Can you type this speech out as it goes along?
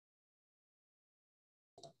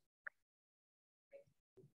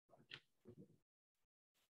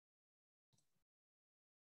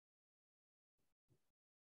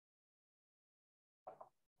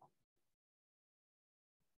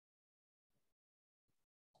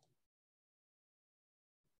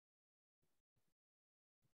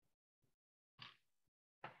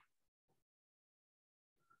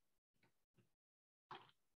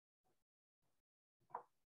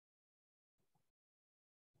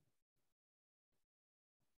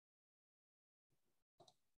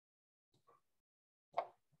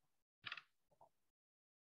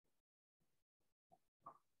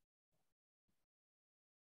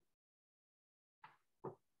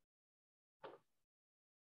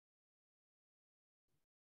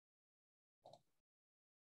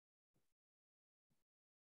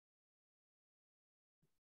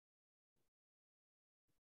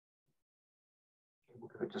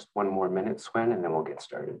just one more minute, Swen, and then we'll get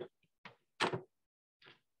started.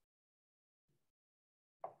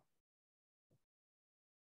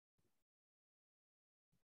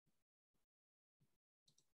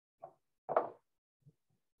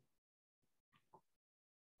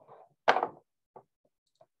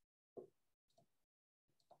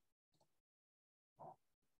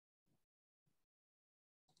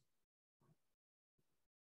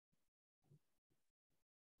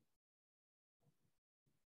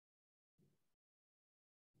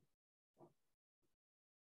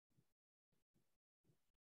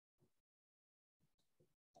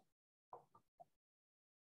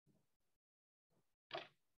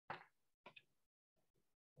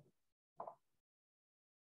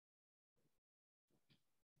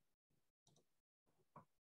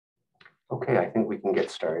 Okay, I think we can get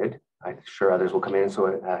started. I'm sure others will come in.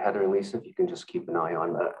 So Heather and Lisa, if you can just keep an eye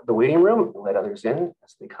on the waiting room and let others in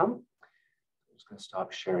as they come. I'm just going to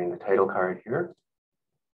stop sharing the title card here.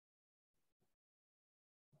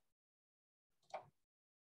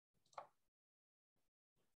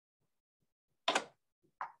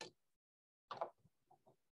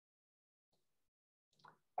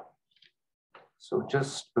 So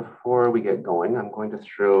just before we get going, I'm going to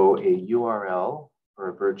throw a URL for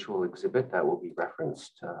a virtual exhibit that will be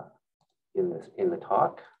referenced in the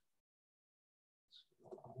talk.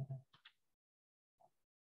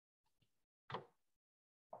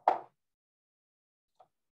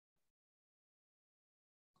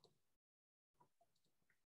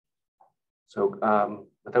 So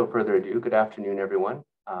without further ado, good afternoon, everyone.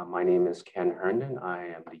 My name is Ken Herndon. I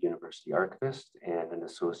am the University Archivist and an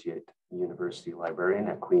Associate University Librarian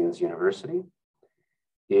at Queen's University.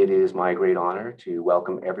 It is my great honor to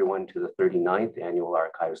welcome everyone to the 39th Annual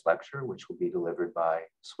Archives Lecture, which will be delivered by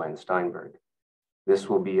Swen Steinberg. This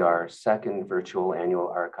will be our second virtual annual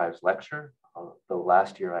Archives Lecture. Though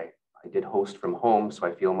last year I did host from home, so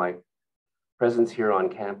I feel my presence here on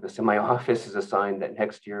campus in my office is a sign that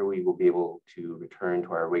next year we will be able to return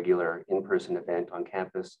to our regular in-person event on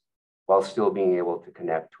campus while still being able to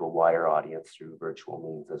connect to a wider audience through virtual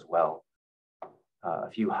means as well.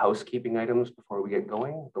 A few housekeeping items before we get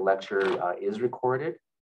going. The lecture is recorded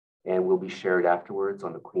and will be shared afterwards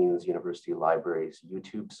on the Queen's University Library's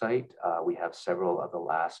YouTube site. We have several of the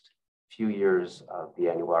last few years of the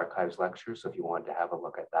annual archives lecture. So if you want to have a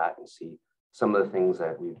look at that and see some of the things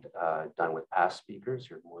that we've done with past speakers,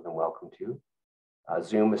 you're more than welcome to.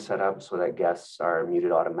 Zoom is set up so that guests are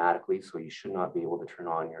muted automatically, so you should not be able to turn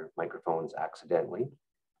on your microphones accidentally.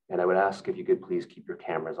 And I would ask if you could please keep your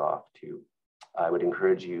cameras off too. I would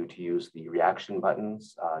encourage you to use the reaction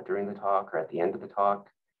buttons during the talk or at the end of the talk.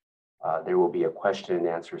 There will be a question and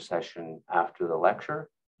answer session after the lecture.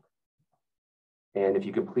 And if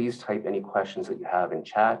you could please type any questions that you have in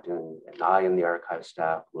chat, and I and the archive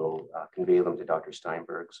staff will convey them to Dr.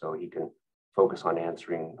 Steinberg so he can focus on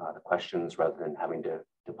answering the questions rather than having to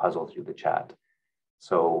puzzle through the chat.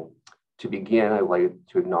 So to begin, I'd like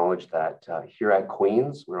to acknowledge that here at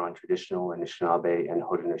Queen's, we're on traditional Anishinaabe and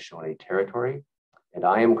Haudenosaunee territory, and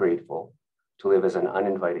I am grateful to live as an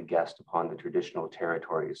uninvited guest upon the traditional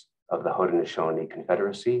territories of the Haudenosaunee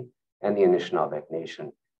Confederacy and the Anishinaabe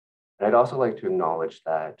Nation. And I'd also like to acknowledge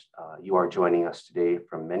that you are joining us today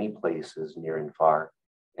from many places near and far,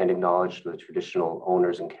 and acknowledge the traditional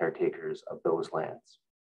owners and caretakers of those lands.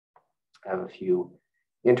 I have a few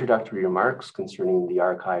introductory remarks concerning the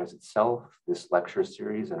archives itself, this lecture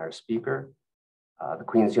series, and our speaker. The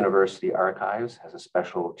Queen's University Archives has a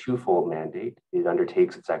special twofold mandate. It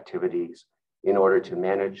undertakes its activities in order to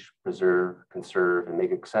manage, preserve, conserve, and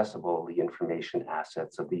make accessible the information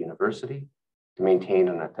assets of the university, to maintain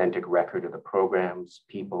an authentic record of the programs,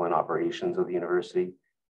 people, and operations of the university,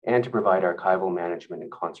 and to provide archival management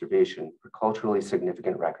and conservation for culturally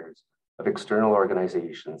significant records of external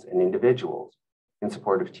organizations and individuals in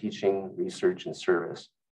support of teaching, research, and service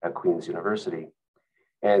at Queen's University.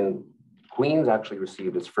 And Queen's actually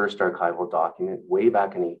received its first archival document way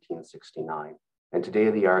back in 1869. And today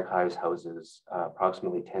the archives houses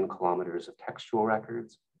approximately 10 kilometers of textual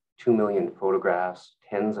records, 2 million photographs,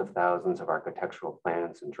 tens of thousands of architectural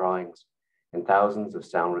plans and drawings, and thousands of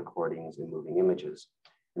sound recordings and moving images.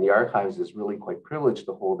 And the archives is really quite privileged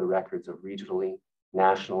to hold the records of regionally,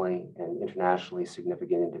 nationally, and internationally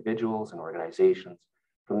significant individuals and organizations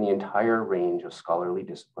from the entire range of scholarly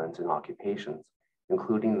disciplines and occupations,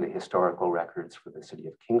 including the historical records for the city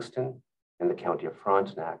of Kingston and the county of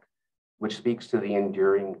Frontenac, which speaks to the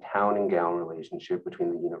enduring town and gown relationship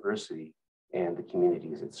between the university and the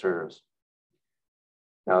communities it serves.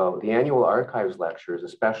 Now, the annual Archives Lecture is a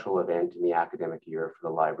special event in the academic year for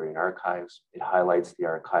the Library and Archives. It highlights the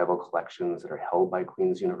archival collections that are held by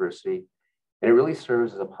Queen's University, and it really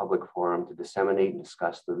serves as a public forum to disseminate and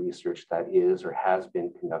discuss the research that is or has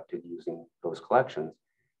been conducted using those collections.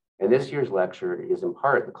 And this year's lecture is in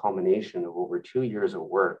part the culmination of over 2 years of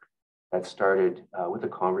work that started with a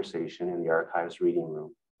conversation in the Archives reading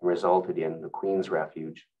room and resulted in the Queen's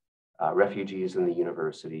Refuge, Refugees in the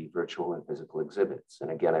University, virtual and physical exhibits.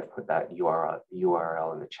 And again, I've put that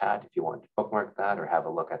URL in the chat if you want to bookmark that or have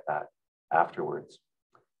a look at that afterwards.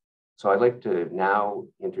 So I'd like to now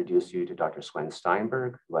introduce you to Dr. Swen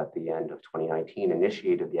Steinberg, who at the end of 2019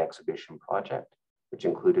 initiated the exhibition project, which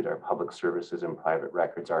included our public services and private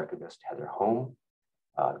records archivist, Heather Holm,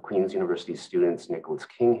 Queen's University students, Nicholas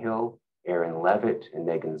Kinghill, Aaron Levitt, and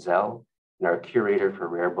Megan Zell, and our curator for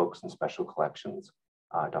rare books and special collections,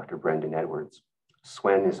 Dr. Brendan Edwards.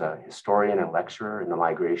 Swen is a historian and lecturer in the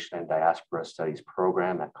Migration and Diaspora Studies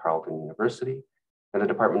program at Carleton University and the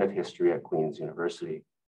Department of History at Queen's University.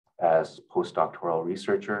 As postdoctoral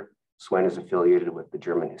researcher, Swen is affiliated with the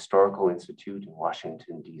German Historical Institute in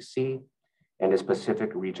Washington, D.C., and his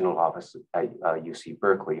Pacific Regional Office at UC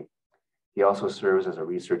Berkeley. He also serves as a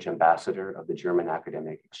research ambassador of the German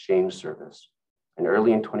Academic Exchange Service. And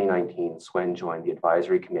early in 2019, Swen joined the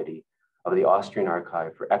advisory committee of the Austrian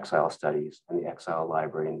Archive for Exile Studies and the Exile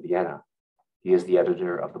Library in Vienna. He is the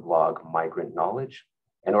editor of the blog Migrant Knowledge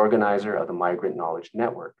and organizer of the Migrant Knowledge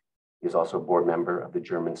Network. He is also a board member of the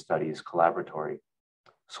German Studies Collaboratory.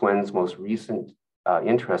 Swen's most recent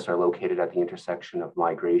interests are located at the intersection of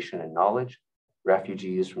migration and knowledge,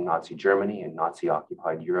 refugees from Nazi Germany and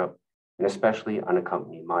Nazi-occupied Europe, and especially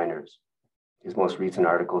unaccompanied minors. His most recent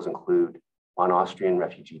articles include On Austrian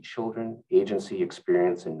Refugee Children, Agency,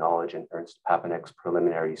 Experience, and Knowledge in Ernst Papenek's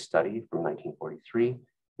Preliminary Study from 1943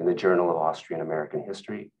 in the Journal of Austrian American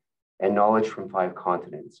History, and Knowledge from Five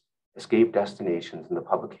Continents, Escape Destinations in the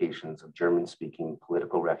Publications of German-Speaking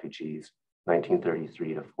Political Refugees,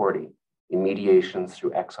 1933 to 40, in Mediations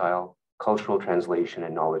Through Exile, Cultural Translation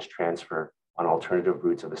and Knowledge Transfer on Alternative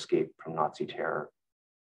Routes of Escape from Nazi Terror.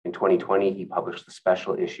 In 2020, he published the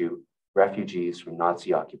special issue, Refugees from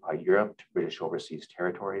Nazi-Occupied Europe to British Overseas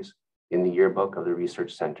Territories, in the yearbook of the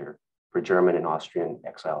Research Center for German and Austrian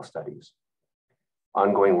Exile Studies.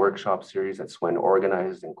 Ongoing workshop series that Swen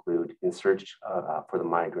organizes include In Search for the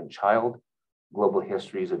Migrant Child, Global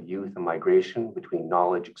Histories of Youth and Migration Between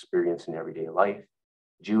Knowledge, Experience, and Everyday Life,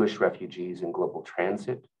 Jewish Refugees in Global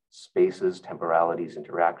Transit, Spaces, Temporalities,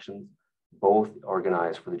 Interactions, both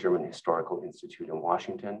organized for the German Historical Institute in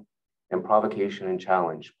Washington, and Provocation and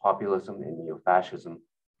Challenge, Populism and Neo-Fascism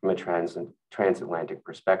from a transatlantic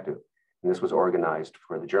perspective. And this was organized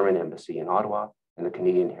for the German Embassy in Ottawa and the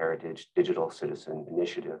Canadian Heritage Digital Citizen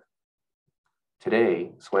Initiative.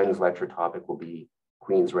 Today, Swen's lecture topic will be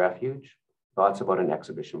Queen's Refuge, Thoughts about an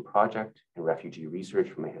Exhibition Project and Refugee Research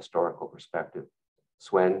from a Historical Perspective.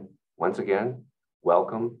 Swen, once again,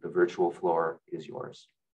 welcome. The virtual floor is yours.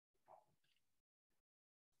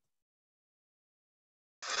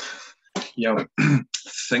 Yeah,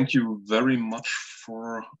 thank you very much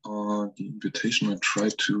for the invitation. I try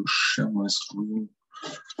to share my screen.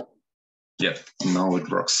 Yeah, now it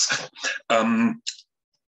works.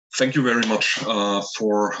 Thank you very much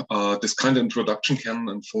for this kind of introduction, Ken,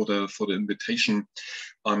 and for the invitation.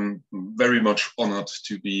 I'm very much honored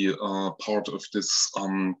to be part of this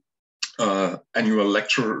annual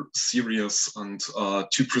lecture series and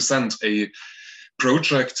to present a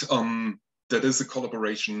project that is a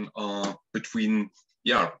collaboration between,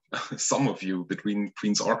 some of you, between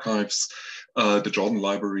Queen's Archives, the Jordan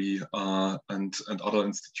Library, and other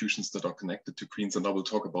institutions that are connected to Queen's, and I will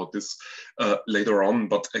talk about this later on.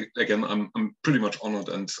 But again, I'm pretty much honored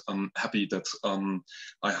and I'm happy that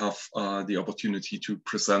I have the opportunity to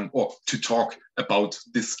present or to talk about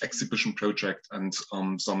this exhibition project and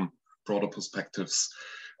some broader perspectives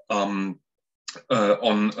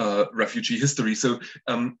on refugee history. So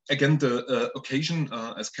again, the occasion,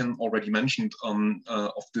 as Ken already mentioned,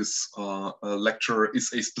 of this lecture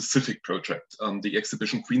is a specific project, the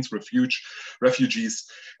exhibition Queen's Refuge, Refugees,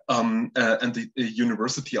 and the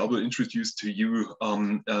university I will introduce to you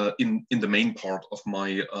in the main part of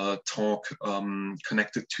my talk,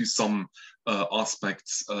 connected to some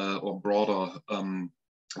aspects or broader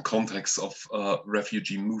context of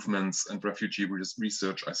refugee movements and refugee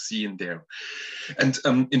research I see in there. And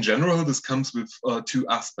in general, this comes with two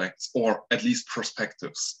aspects, or at least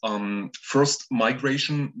perspectives. First,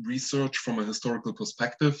 migration research from a historical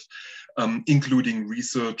perspective, including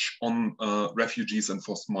research on refugees and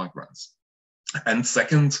forced migrants. And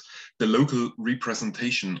second, the local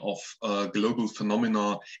representation of global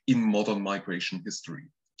phenomena in modern migration history.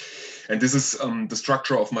 And this is the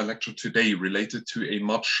structure of my lecture today, related to a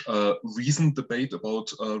much recent debate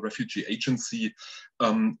about refugee agency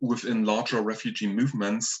within larger refugee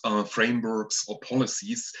movements, frameworks, or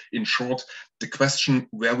policies. In short, the question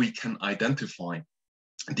where we can identify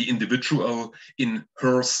the individual in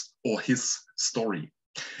hers or his story,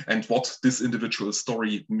 and what this individual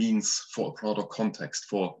story means for a broader context,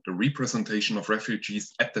 for the representation of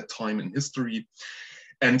refugees at that time in history,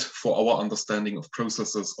 and for our understanding of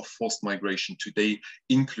processes of forced migration today,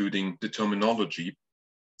 including the terminology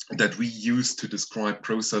that we use to describe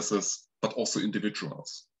processes, but also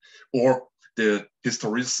individuals, or the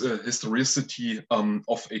historicity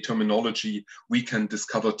of a terminology we can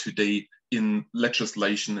discover today in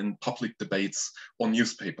legislation and public debates or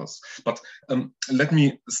newspapers. But let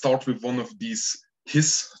me start with one of these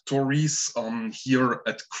histories here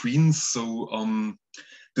at Queen's. So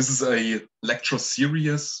this is a lecture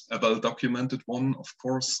series, a well-documented one, of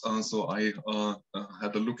course. So I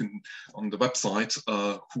had a look on the website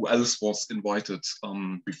who else was invited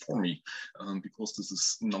before me, because this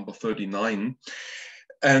is number 39.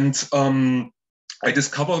 And I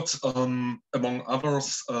discovered, among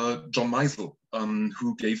others, John Meisel,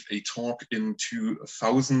 who gave a talk in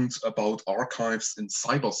 2000 about archives in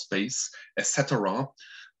cyberspace, etc.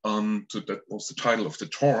 So that was the title of the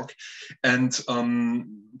talk. And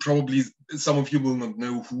probably some of you will not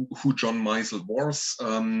know who John Meisel was.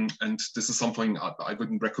 And this is something I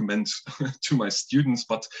wouldn't recommend to my students,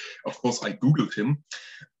 but of course I Googled him.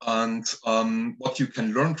 And what you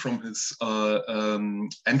can learn from his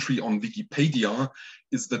entry on Wikipedia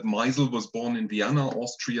is that Meisel was born in Vienna,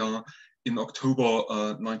 Austria in October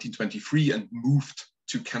 1923 and moved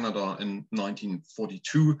to Canada in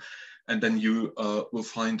 1942. And then you will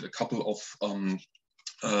find a couple of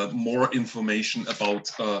more information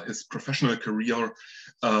about his professional career.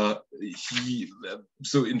 So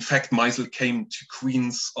in fact, Meisel came to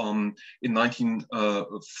Queen's in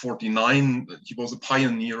 1949. He was a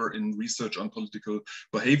pioneer in research on political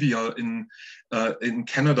behavior in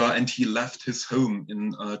Canada, and he left his home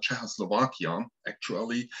in Czechoslovakia,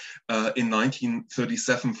 actually, in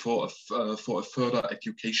 1937 for a further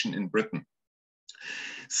education in Britain.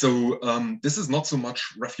 So this is not so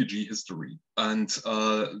much refugee history. And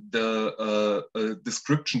the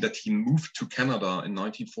description that he moved to Canada in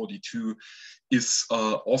 1942 is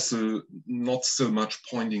also not so much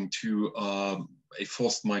pointing to a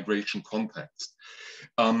forced migration context.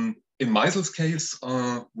 In Meisel's case,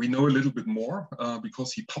 we know a little bit more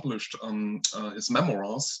because he published his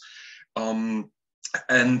memoirs. And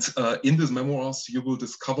in these memoirs, you will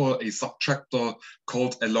discover a subchapter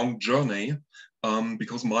called A Long Journey,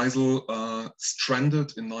 because Meisel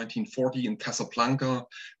stranded in 1940 in Casablanca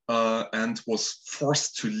and was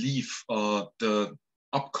forced to leave the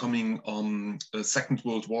upcoming Second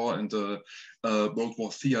World War and the World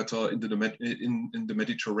War theater in the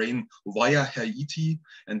Mediterranean via Haiti.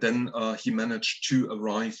 And then he managed to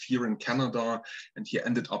arrive here in Canada, and he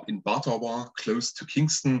ended up in Ottawa, close to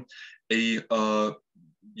Kingston, a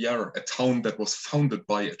town that was founded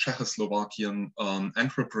by a Czechoslovakian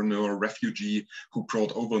entrepreneur, refugee, who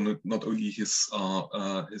brought over not only his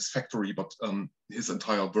factory, but his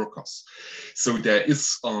entire workers. So there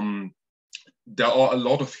are a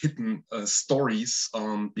lot of hidden stories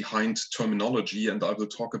behind terminology, and I will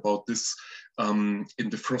talk about this in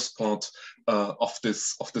the first part of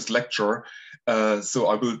this lecture. So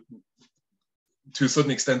I will, to a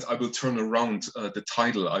certain extent, I will turn around the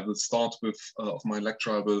title. I will start with, of my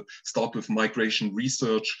lecture, I will start with migration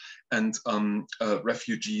research and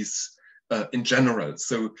refugees in general.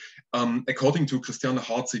 So according to Christiane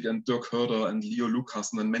Harzig and Dirk Herder and Leo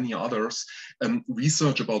Lucassen and many others,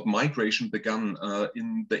 research about migration began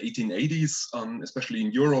in the 1880s, especially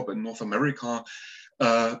in Europe and North America,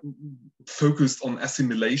 focused on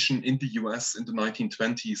assimilation in the US in the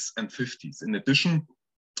 1920s and 50s. In addition,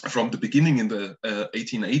 from the beginning in the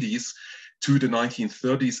 1880s to the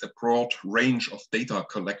 1930s, a broad range of data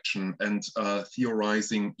collection and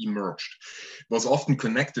theorizing emerged. It was often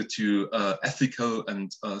connected to ethical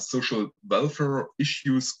and social welfare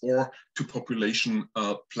issues or to population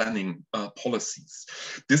planning policies.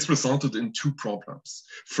 This resulted in two problems.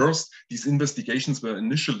 First, these investigations were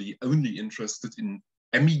initially only interested in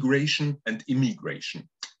emigration and immigration.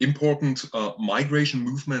 Important migration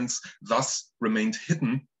movements thus remained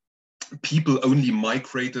hidden. People only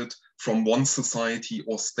migrated from one society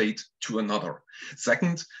or state to another.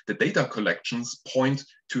 Second, the data collections point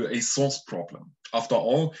to a source problem. After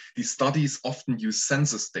all, these studies often use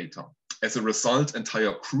census data. As a result,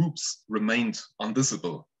 entire groups remained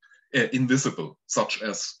invisible, such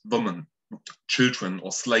as women, children,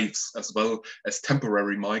 or slaves, as well as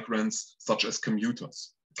temporary migrants, such as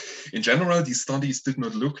commuters. In general, these studies did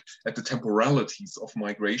not look at the temporalities of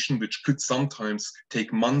migration, which could sometimes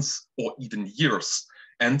take months or even years,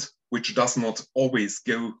 and which does not always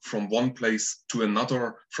go from one place to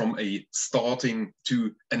another, from a starting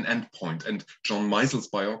to an end point. And John Meisel's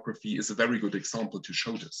biography is a very good example to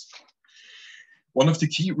show this. One of the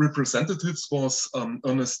key representatives was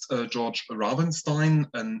Ernest George Ravenstein,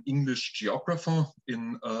 an English geographer.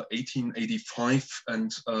 In 1885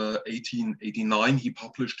 and 1889, he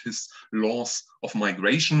published his Laws of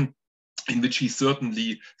Migration, in which he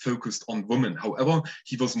certainly focused on women. However,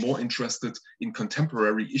 he was more interested in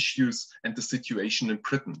contemporary issues and the situation in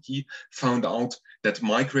Britain. He found out that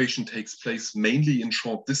migration takes place mainly in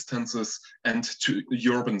short distances and to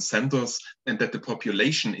urban centers, and that the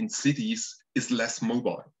population in cities is less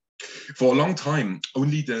mobile. For a long time,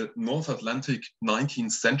 only the North Atlantic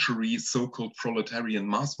 19th century so-called proletarian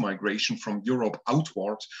mass migration from Europe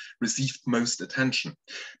outward received most attention.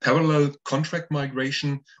 Parallel contract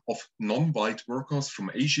migration of non-white workers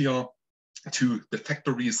from Asia to the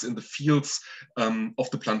factories in the fields of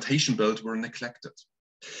the plantation belt were neglected.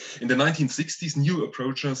 In the 1960s, new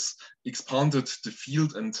approaches expanded the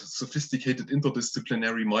field and sophisticated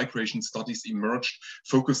interdisciplinary migration studies emerged,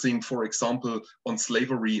 focusing, for example, on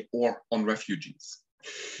slavery or on refugees.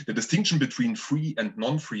 The distinction between free and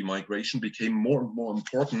non-free migration became more and more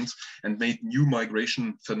important and made new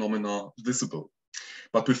migration phenomena visible.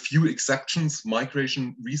 But with few exceptions,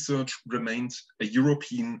 migration research remained a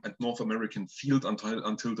European and North American field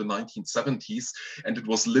until the 1970s, and it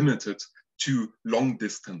was limited to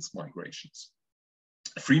long-distance migrations.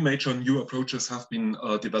 Three major new approaches have been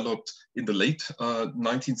developed in the late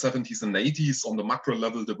 1970s and 80s. On the macro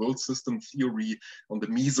level, the world system theory; on the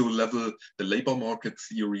meso level, the labor market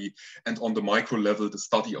theory; and on the micro level, the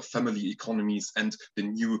study of family economies and the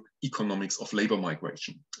new economics of labor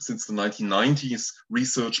migration. Since the 1990s,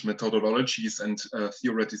 research methodologies and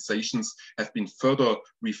theoretizations have been further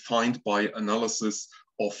refined by analysis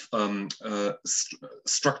of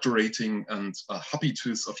structurating and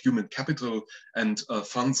habitus of human capital and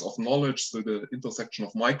funds of knowledge. So the intersection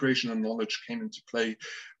of migration and knowledge came into play,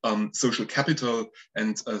 social capital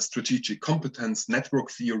and strategic competence,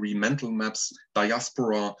 network theory, mental maps,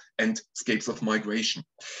 diaspora, and scapes of migration.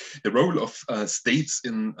 The role of states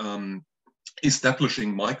in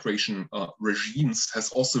establishing migration regimes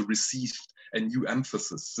has also received a new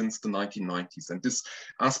emphasis since the 1990s.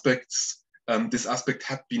 And this aspect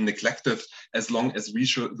had been neglected as long as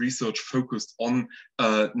research focused on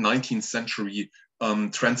 19th century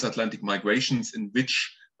transatlantic migrations, in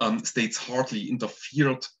which states hardly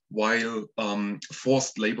interfered while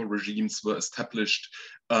forced labor regimes were established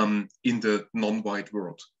in the non-white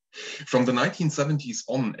world. From the 1970s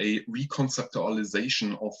on, a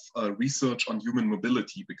reconceptualization of research on human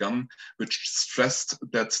mobility began, which stressed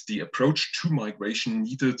that the approach to migration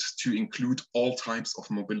needed to include all types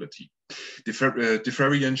of mobility,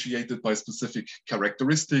 differentiated by specific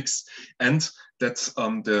characteristics, and that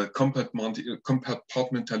the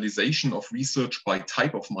compartmentalization of research by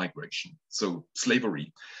type of migration, so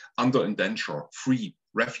slavery, under indenture, free,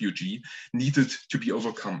 refugee, needed to be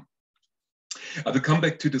overcome. I will come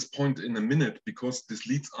back to this point in a minute, because this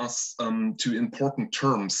leads us to important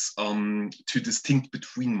terms to distinct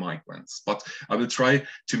between migrants. But I will try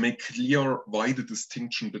to make clear why the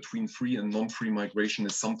distinction between free and non-free migration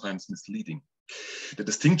is sometimes misleading. The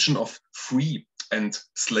distinction of free and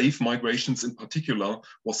slave migrations in particular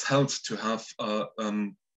was held to have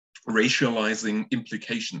racializing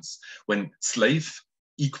implications. When slave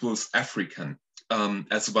equals African,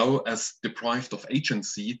 as well as deprived of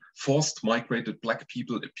agency, forced migrated Black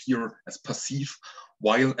people appear as passive,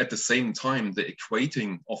 while at the same time the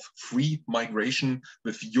equating of free migration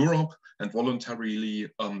with Europe and voluntarily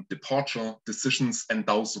departure decisions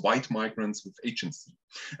endows white migrants with agency.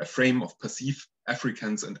 A frame of passive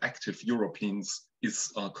Africans and active Europeans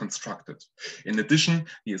is constructed. In addition,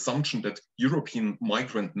 the assumption that European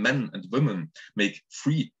migrant men and women make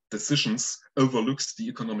free decisions overlooks the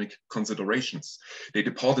economic considerations. They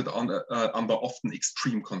departed under often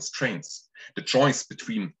extreme constraints. The choice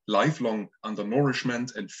between lifelong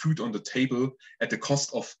undernourishment and food on the table at the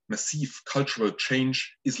cost of massive cultural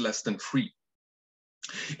change is less than free.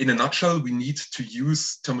 In a nutshell, we need to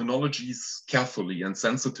use terminologies carefully and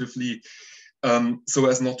sensitively so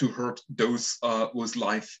as not to hurt those whose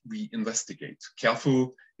life we investigate.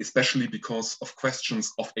 Careful, especially because of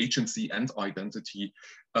questions of agency and identity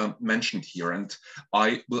mentioned here. And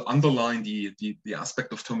I will underline the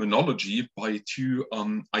aspect of terminology by two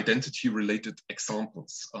identity-related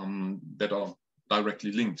examples that are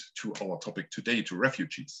directly linked to our topic today, to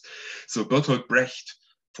refugees. So Bertolt Brecht,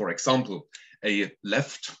 for example, a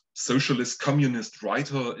left socialist communist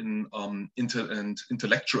writer and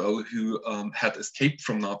intellectual who had escaped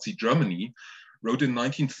from Nazi Germany, wrote in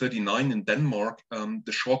 1939 in Denmark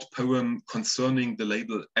the short poem concerning the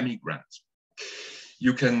label emigrant.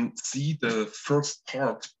 You can see the first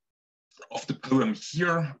part of the poem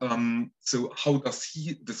here. So how does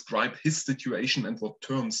he describe his situation and what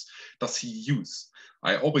terms does he use?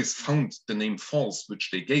 I always found the name false, which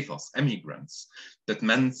they gave us, emigrants. That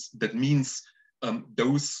means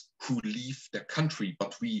those who leave their country,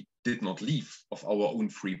 but we did not leave of our own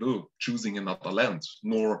free will, choosing another land,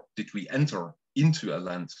 nor did we enter into a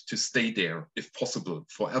land to stay there, if possible,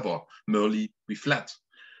 forever. Merely we fled.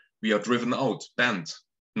 We are driven out, banned,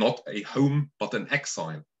 not a home, but an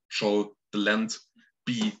exile. Shall the land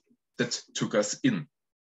be that took us in?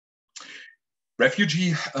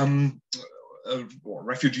 Refugees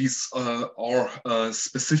are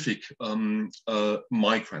specific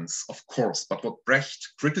migrants, of course, but what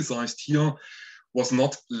Brecht criticized here was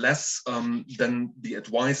not less than the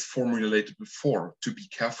advice formulated before, to be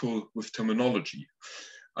careful with terminology.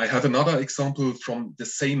 I have another example from the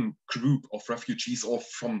same group of refugees, or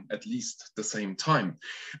from at least the same time.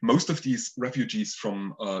 Most of these refugees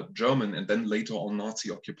from German and then later on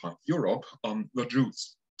Nazi-occupied Europe were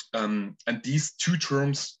Jews. And these two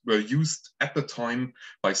terms were used at the time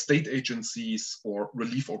by state agencies or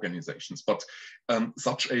relief organizations. But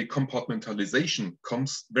such a compartmentalization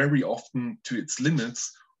comes very often to its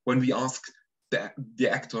limits when we ask the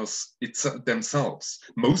actors themselves.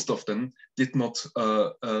 Most of them did not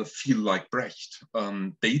feel like Brecht.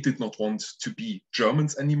 They did not want to be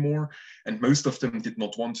Germans anymore, and most of them did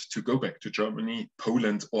not want to go back to Germany,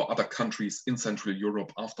 Poland, or other countries in Central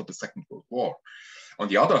Europe after the Second World War. On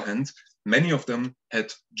the other hand, many of them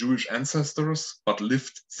had Jewish ancestors, but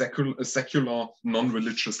lived secular,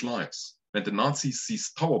 non-religious lives. When the Nazis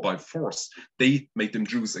seized power by force, they made them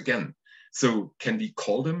Jews again. So can we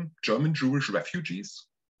call them German Jewish refugees,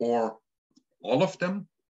 or all of them?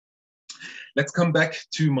 Let's come back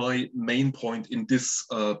to my main point in this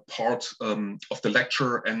part of the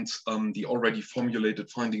lecture and the already formulated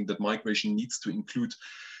finding that migration needs to include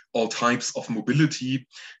all types of mobility.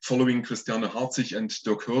 Following Christiane Harzig and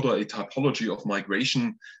Dirk Hörder, a typology of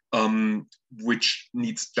migration, which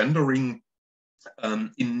needs gendering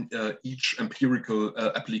in each empirical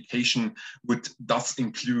application, would thus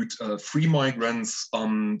include free migrants,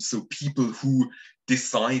 so people who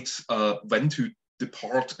decide when to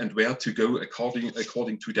depart and where to go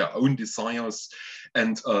according to their own desires,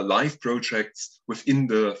 and life projects within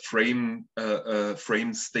the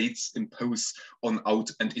frame states impose on out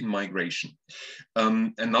and in migration.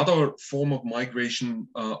 Another form of migration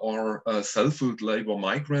are self-willed labor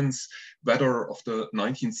migrants, whether of the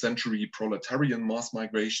 19th century proletarian mass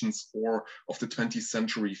migrations or of the 20th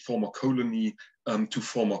century former colony to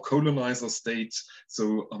former colonizer states.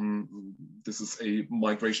 So this is a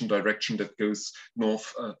migration direction that goes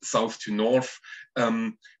south to north,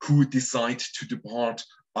 who decide to depart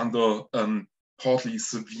under partly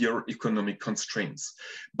severe economic constraints.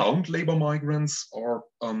 Bound labor migrants are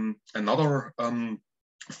another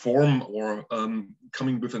form, or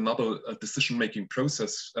coming with another decision-making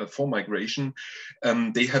process for migration.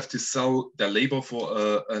 They have to sell their labor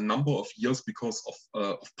for a number of years because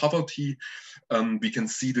of poverty. We can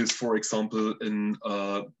see this, for example, in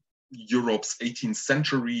Europe's 18th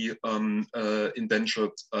century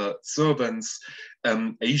indentured servants,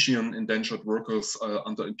 Asian indentured workers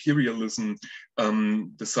under imperialism,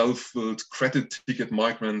 the self-willed credit ticket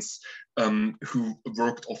migrants who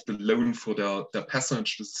worked off the loan for their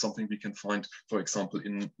passage. This is something we can find, for example,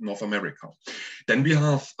 in North America. Then we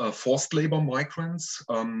have forced labor migrants.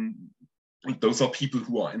 Those are people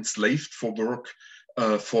who are enslaved for work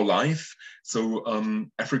for life. So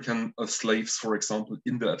African slaves, for example,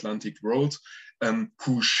 in the Atlantic world,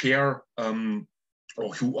 who share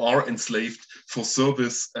or who are enslaved for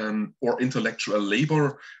service or intellectual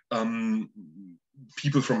labor.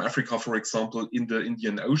 People from Africa, for example, in the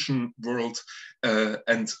Indian Ocean world,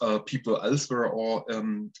 and people elsewhere are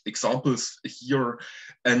examples here.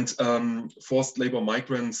 And forced labor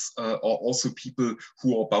migrants are also people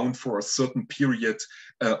who are bound for a certain period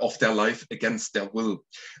of their life against their will.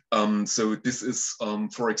 So this is,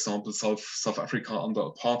 for example, South Africa under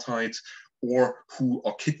apartheid, or who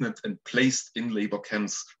are kidnapped and placed in labor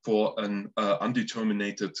camps for an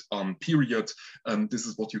undetermined period. This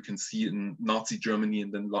is what you can see in Nazi Germany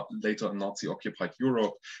and then later in Nazi-occupied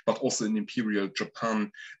Europe, but also in Imperial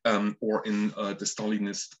Japan or in the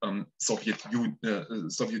Stalinist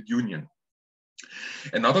Soviet Union.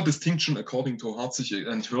 Another distinction, according to Harzig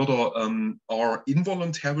and Hörder, are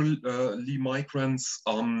involuntarily migrants.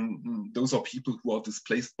 Those are people who are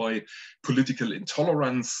displaced by political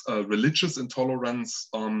intolerance, religious intolerance,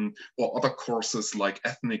 or other causes like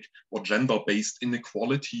ethnic or gender-based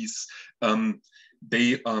inequalities.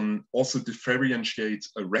 They also differentiate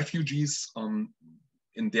refugees.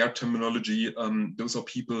 In their terminology, those are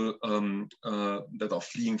people that are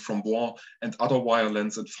fleeing from war and other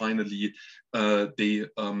violence. And finally, they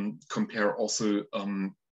compare also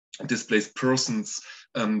displaced persons.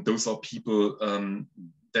 Those are people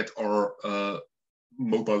that are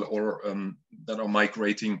mobile or that are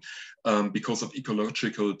migrating because of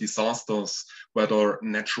ecological disasters, whether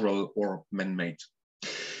natural or man-made.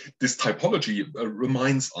 This typology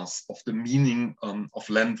reminds us of the meaning of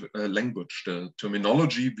language, the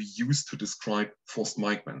terminology we use to describe forced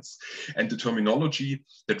migrants, and the terminology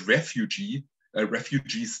that refugees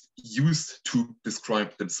use to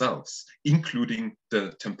describe themselves, including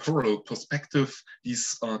the temporal perspective.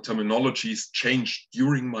 These terminologies change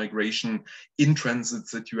during migration, in transit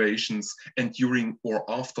situations, and during or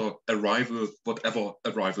after arrival, whatever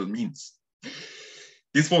arrival means.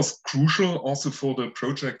 This was crucial also for the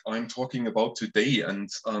project I'm talking about today and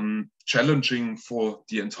challenging for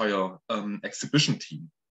the entire exhibition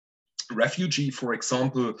team. Refugee, for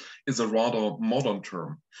example, is a rather modern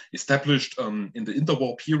term, established in the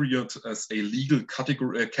interwar period as a legal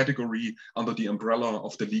category under the umbrella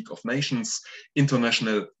of the League of Nations,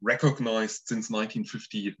 international recognized since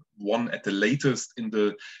 1951 at the latest in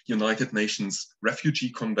the United Nations Refugee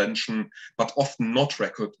Convention, but often not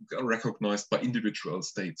recognized by individual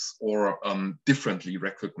states or differently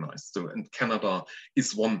recognized. So, and Canada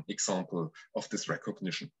is one example of this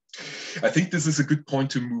recognition. I think this is a good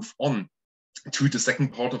point to move on to the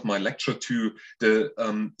second part of my lecture, to the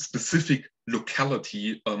specific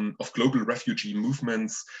locality of global refugee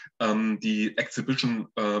movements. The exhibition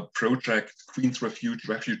project Queen's Refuge,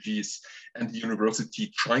 Refugees, and the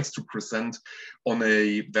university tries to present on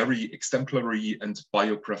a very exemplary and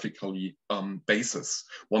biographically basis.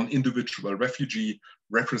 One individual refugee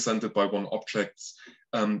represented by one object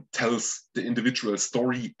tells the individual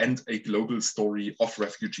story and a global story of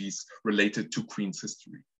refugees related to Queen's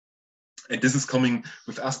history. And this is coming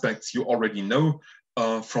with aspects you already know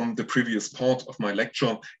from the previous part of my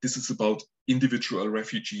lecture. This is about individual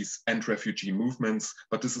refugees and refugee movements,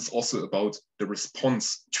 but this is also about the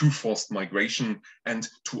response to forced migration and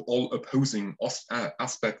to all opposing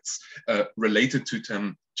aspects related to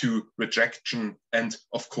them, to rejection, and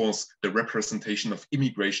of course, the representation of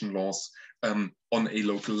immigration laws on a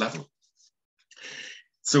local level.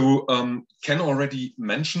 So Ken already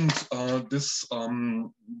mentioned this.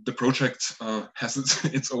 The project has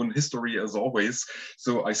its own history as always.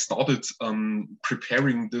 So I started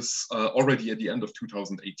preparing this already at the end of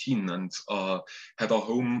 2018, and Heather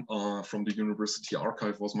Home from the University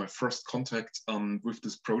Archive was my first contact with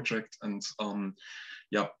this project. And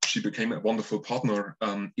yeah, she became a wonderful partner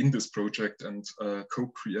in this project and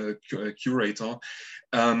co-curator.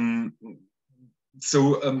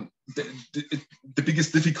 So the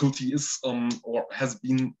biggest difficulty is or has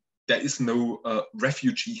been there is no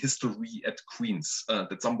refugee history at Queen's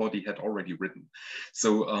that somebody had already written.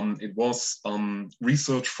 So it was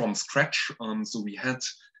research from scratch. So we had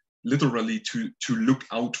literally to look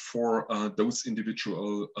out for those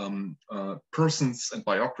individual persons and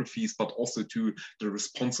biographies, but also to the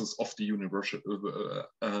responses of the university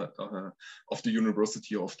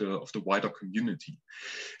of the wider community.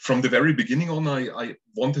 From the very beginning on, I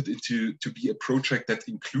wanted it to be a project that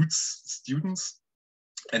includes students,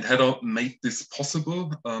 and Heather made this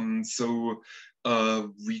possible. So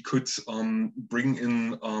we could bring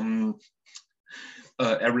in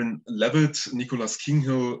Erin Levitt, Nicholas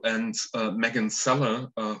Kinghill, and Megan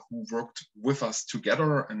Seller, who worked with us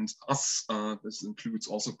together, and us. This includes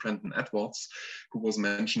also Brendan Edwards, who was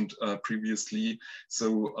mentioned previously.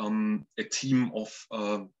 So a team of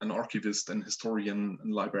an archivist and historian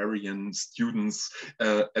and librarian, students,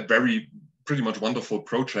 a very pretty much wonderful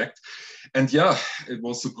project. And yeah, it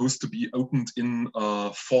was supposed to be opened in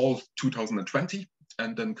fall 2020.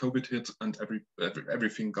 And then COVID hit and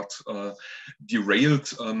everything got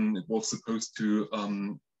derailed. It was supposed to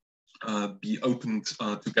be opened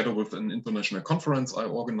together with an international conference I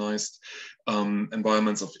organized,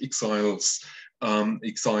 Environments of Exiles,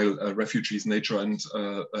 exile, refugees, nature, and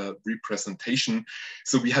representation.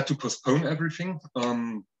 So we had to postpone everything.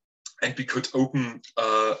 And we could open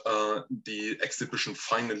the exhibition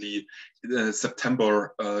finally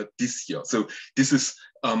September this year. So this is,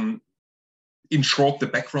 in short, the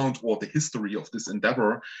background or the history of this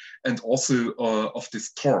endeavor, and also of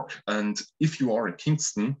this talk. And if you are in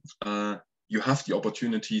Kingston, you have the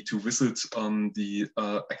opportunity to visit the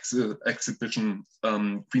exhibition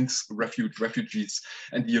Queen's Refuge, Refugees,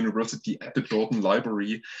 and the University at the Jordan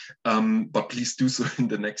Library. But please do so in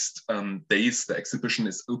the next days. The exhibition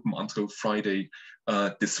is open until Friday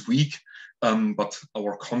this week. But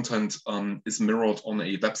our content is mirrored on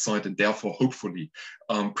a website and therefore hopefully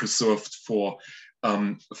preserved for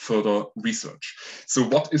further research. So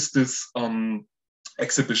what is this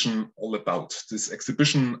exhibition all about? This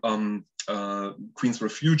exhibition, Queen's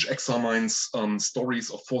Refuge, examines stories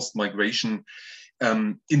of forced migration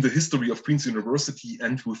in the history of Queen's University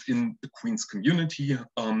and within the Queen's community.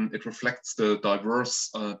 It reflects the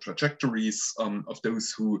diverse trajectories of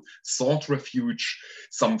those who sought refuge.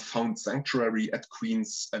 Some found sanctuary at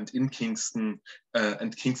Queen's and in Kingston,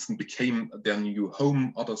 and Kingston became their new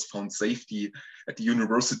home. Others found safety at the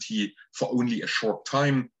university for only a short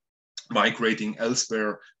time, migrating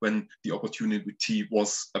elsewhere when the opportunity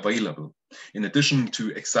was available. In addition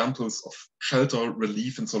to examples of shelter,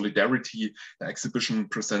 relief, and solidarity, the exhibition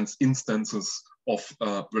presents instances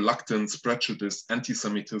of reluctance, prejudice,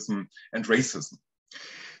 anti-Semitism, and racism.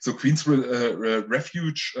 So Queen's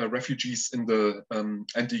Refuge, Refugees in the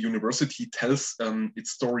and the university tells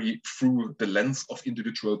its story through the lens of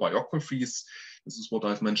individual biographies. This is what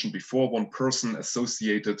I've mentioned before. One person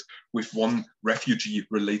associated with one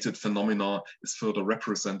refugee-related phenomena is further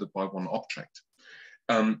represented by one object.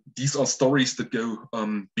 These are stories that go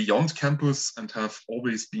beyond campus and have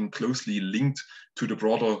always been closely linked to the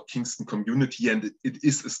broader Kingston community, and it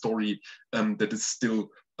is a story that is still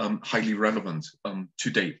highly relevant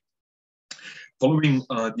today. Following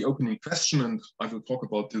the opening question, and I will talk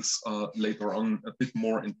about this later on a bit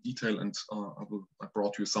more in detail, and I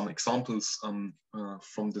brought you some examples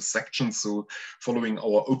from this section. So following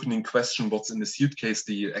our opening question, what's in the suitcase,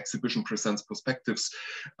 the exhibition presents perspectives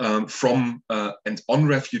from and on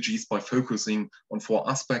refugees by focusing on 4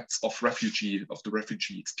 aspects of the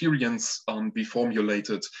refugee experience. We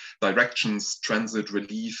formulated directions, transit,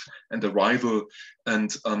 relief, and arrival.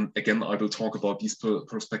 And again, I will talk about these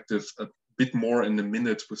perspectives a bit more in a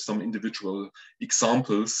minute with some individual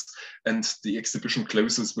examples. And the exhibition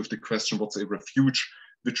closes with the question, what's a refuge,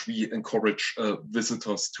 which we encourage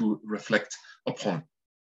visitors to reflect upon.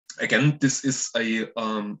 Again, this is a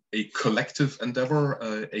collective endeavor,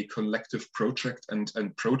 a collective project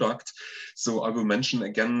and product. So I will mention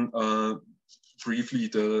again briefly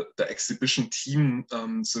the exhibition team.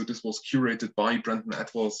 So this was curated by Brendan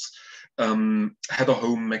Edwards, Heather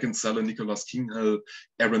Home, Megan Seller, Nicholas Kinghell,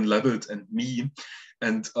 Aaron Levitt, and me.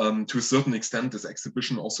 And to a certain extent, this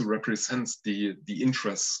exhibition also represents the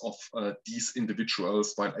interests of these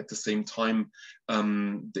individuals, while at the same time,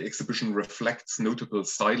 the exhibition reflects notable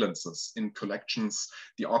silences in collections,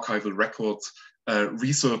 the archival records,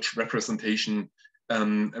 research representations,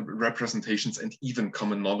 and even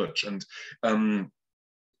common knowledge. And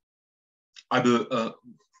I will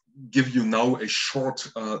give you now a short,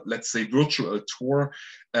 let's say, virtual tour,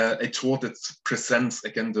 a tour that presents,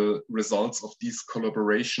 again, the results of this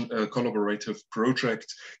collaborative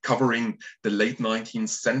project covering the late 19th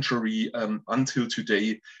century until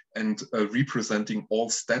today, and representing all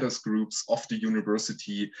status groups of the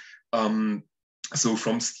university. So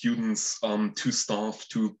from students to staff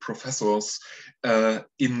to professors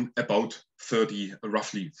in about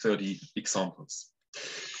roughly 30 examples.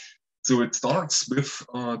 So it starts with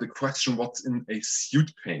the question, what's in a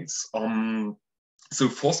suitcase? So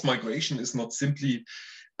forced migration is not simply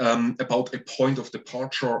about a point of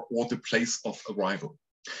departure or the place of arrival.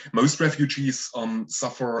 Most refugees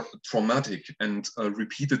suffer traumatic and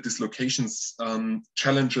repeated dislocations,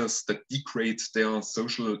 challenges that degrade their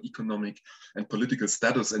social, economic, and political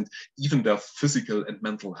status, and even their physical and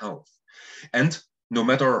mental health. And no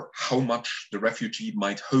matter how much the refugee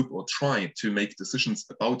might hope or try to make decisions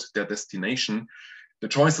about their destination, the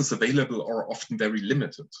choices available are often very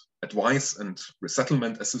limited. Advice and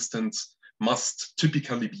resettlement assistance must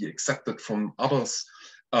typically be accepted from others,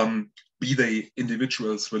 be they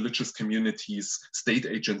individuals, religious communities, state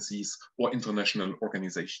agencies, or international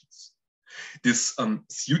organizations. This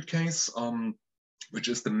suitcase which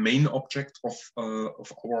is the main object of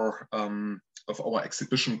our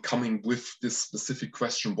exhibition, coming with this specific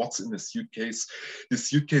question: what's in the suitcase? This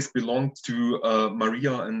suitcase belonged to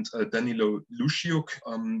Maria and Danilo Lusiuk,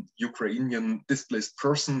 Ukrainian displaced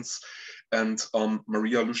persons. And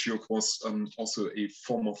Maria Lusiuk was also a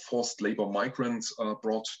former forced labor migrant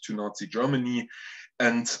brought to Nazi Germany.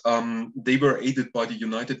 And they were aided by the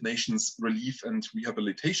United Nations Relief and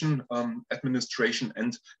Rehabilitation Administration,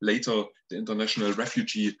 and later the International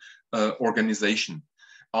Refugee Organization.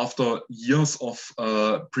 After years of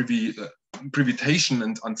privitation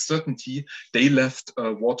and uncertainty, they left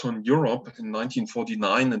war-torn Europe in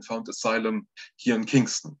 1949 and found asylum here in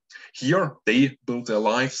Kingston. Here, they built their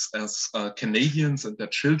lives as Canadians, and their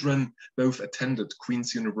children both attended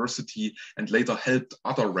Queen's University and later helped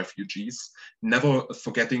other refugees, never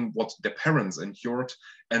forgetting what their parents endured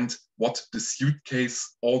and what the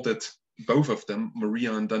suitcase, all that both of them,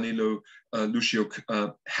 Maria and Danilo Lusiuk,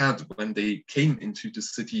 had when they came into the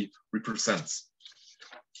city, represents.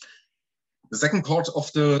 The second part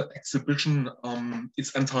of the exhibition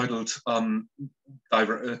is entitled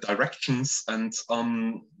Directions, and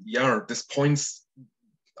this points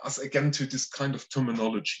us again to this kind of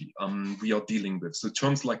terminology we are dealing with. So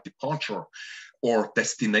terms like departure or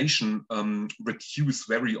destination reduce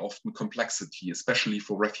very often complexity, especially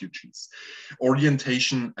for refugees.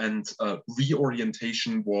 Orientation and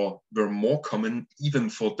reorientation were more common even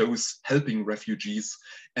for those helping refugees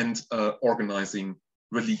and organizing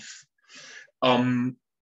relief.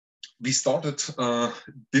 We started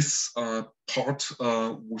this part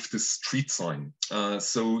with the street sign.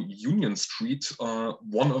 So Union Street,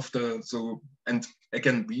 one of the, and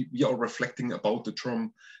again, we are reflecting about the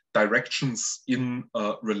term directions in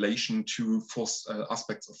relation to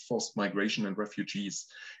aspects of forced migration and refugees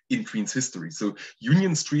in Queen's history. So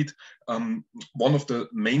Union Street, one of the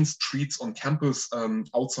main streets on campus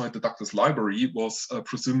outside the Douglas Library, was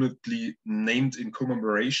presumably named in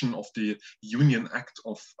commemoration of the Union Act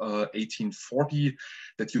of 1840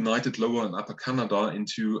 that united Lower and Upper Canada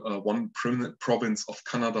into one province of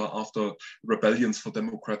Canada after rebellions for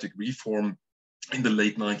democratic reform in the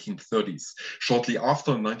late 1930s. Shortly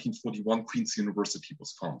after, 1941, Queen's University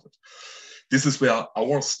was founded. This is where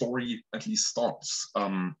our story at least starts,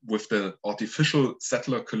 with the artificial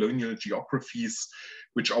settler colonial geographies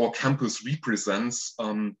which our campus represents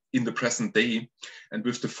in the present day, and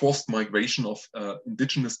with the forced migration of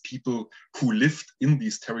indigenous people who lived in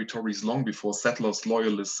these territories long before settlers,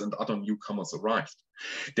 loyalists, and other newcomers arrived.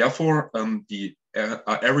 Therefore, the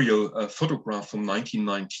aerial photograph from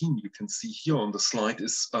 1919 you can see here on the slide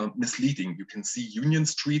is misleading. You can see Union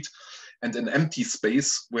Street and an empty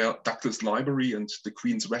space where Douglas Library and the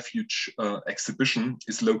Queen's Refuge exhibition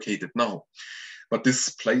is located now. But this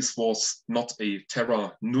place was not a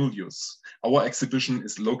terra nullius. Our exhibition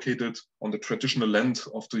is located on the traditional land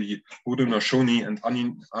of the Haudenosaunee and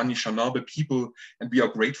Anishinaabe people, and we are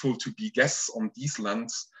grateful to be guests on these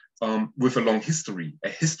lands with a long history, a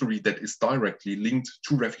history that is directly linked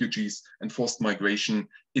to refugees and forced migration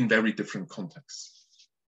in very different contexts.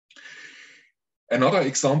 Another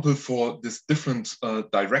example for these different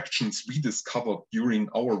directions we discovered during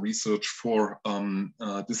our research for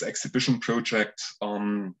this exhibition project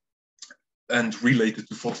and related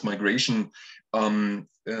to forced migration and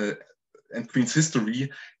Queen's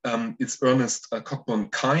history, it's Ernest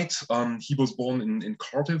Cockburn-Kite. He was born in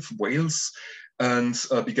Cardiff, Wales, and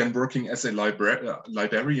began working as a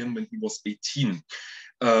librarian when he was 18.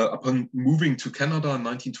 Upon moving to Canada in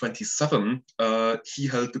 1927, he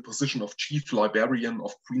held the position of chief librarian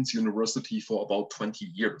of Queen's University for about 20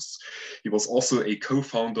 years. He was also a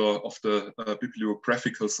co-founder of the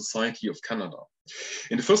Bibliographical Society of Canada.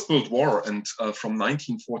 In the First World War and from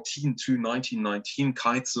 1914 to 1919,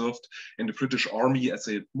 Kite served in the British Army as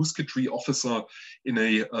a musketry officer in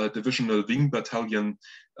a divisional wing battalion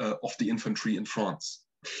of the infantry in France.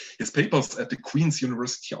 His papers at the Queen's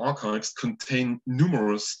University Archives contain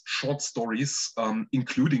numerous short stories,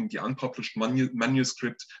 including the unpublished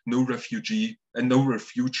manuscript No Refugee and No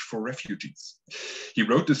Refuge for Refugees. He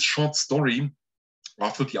wrote this short story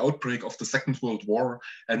after the outbreak of the Second World War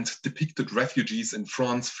and depicted refugees in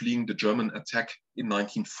France fleeing the German attack in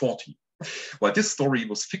 1940. While this story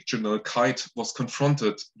was fictional, Kite was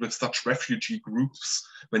confronted with such refugee groups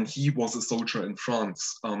when he was a soldier in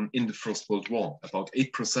France in the First World War. About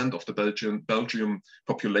 8% of the Belgian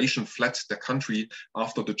population fled their country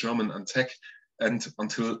after the German attack, and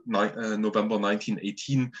until November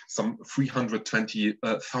 1918, some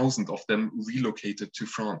 320,000 of them relocated to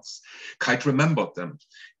France. Kite remembered them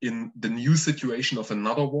in the new situation of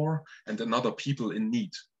another war and another people in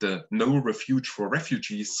need. The No Refuge for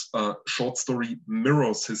Refugees short story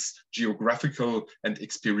mirrors his geographical and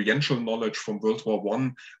experiential knowledge from World War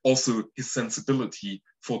I, also his sensibility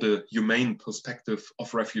for the humane perspective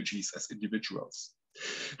of refugees as individuals.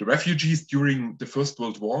 The refugees during the First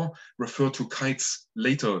World War refer to Kite's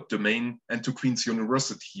later domain and to Queen's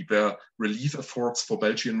University, where relief efforts for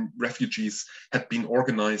Belgian refugees had been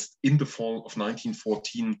organized in the fall of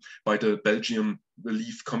 1914 by the Belgian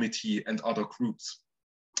Relief Committee and other groups.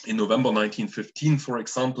 In November 1915, for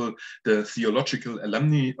example, the Theological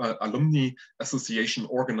Alumni Association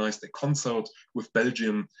organized a concert with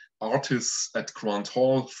Belgian artists at Grand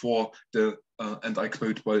Hall for the, and I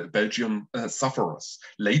quote, Belgian sufferers.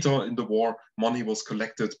 Later in the war, money was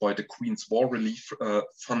collected by the Queen's War Relief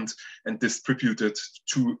Fund and distributed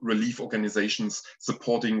to relief organizations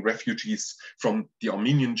supporting refugees from the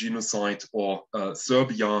Armenian genocide or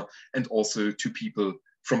Serbia, and also to people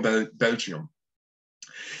from Belgium.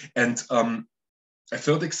 And a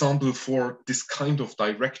third example for this kind of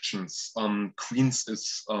directions Queens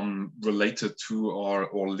is related to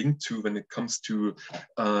or linked to when it comes to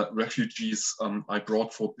refugees I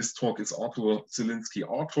brought for this talk is Artur Zielinski.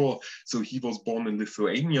 Artur, so he was born in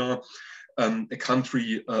Lithuania, a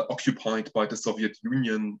country occupied by the Soviet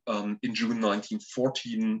Union in June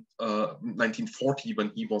 1940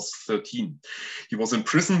 when he was 13. He was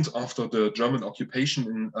imprisoned after the German occupation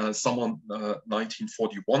in summer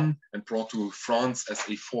 1941 and brought to France as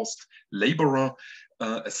a forced laborer.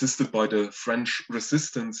 Assisted by the French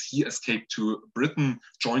resistance, he escaped to Britain,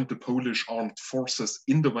 joined the Polish armed forces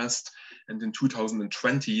in the West, and in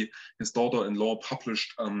 2020, his daughter-in-law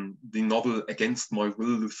published the novel Against My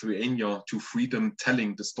Will, Lithuania to Freedom,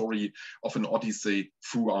 telling the story of an odyssey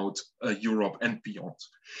throughout Europe and beyond.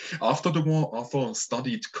 After the war, Arthur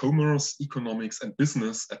studied commerce, economics, and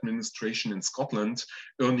business administration in Scotland,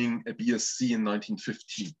 earning a BSc in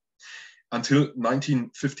 1915. Until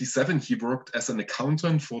 1957, he worked as an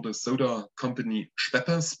accountant for the soda company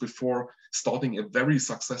Schweppes before starting a very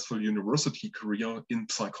successful university career in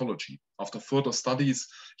psychology. After further studies,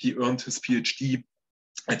 he earned his PhD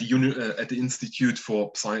at the Institute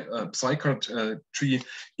for Psychiatry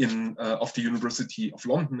of the University of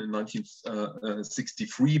London in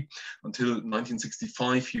 1963. Until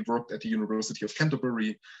 1965, he worked at the University of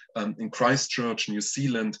Canterbury in Christchurch, New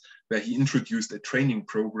Zealand, where he introduced a training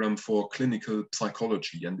program for clinical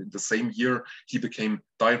psychology. And in the same year, he became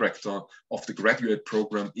director of the graduate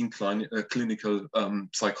program in clinical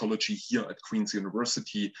psychology here at Queen's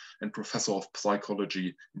University and professor of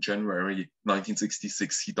psychology in January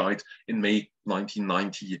 1966. He died in May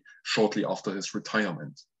 1990, shortly after his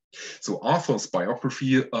retirement. So Arthur's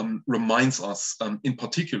biography reminds us in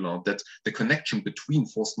particular that the connection between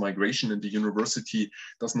forced migration and the university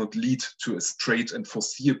does not lead to a straight and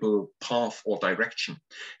foreseeable path or direction.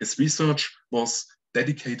 His research was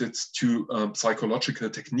dedicated to psychological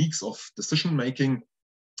techniques of decision-making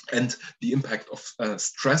and the impact of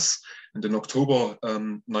stress. And in October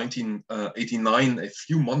 1989, a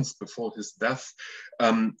few months before his death,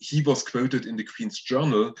 he was quoted in the Queen's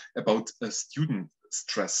Journal about student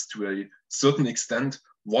stress. To a certain extent,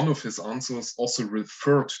 one of his answers also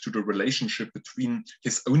referred to the relationship between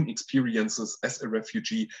his own experiences as a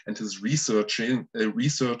refugee and his research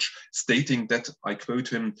stating that, I quote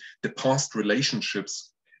him, "the past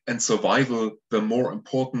relationships and survival were more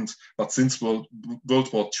important, but since World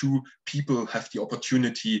War II, people have the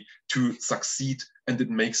opportunity to succeed and it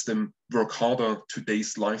makes them work harder.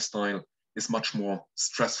 Today's lifestyle is much more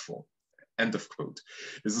stressful." End of quote.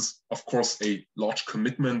 This is, of course, a large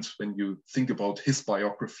commitment when you think about his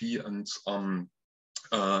biography and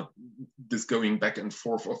this going back and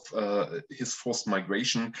forth of his forced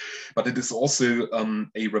migration, but it is also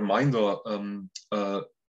a reminder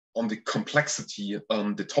on the complexity.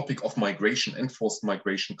 The topic of migration and forced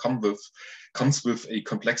migration comes with a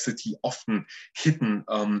complexity often hidden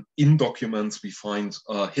in documents. We find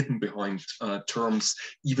hidden behind terms,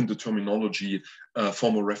 even the terminology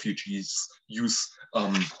former refugees use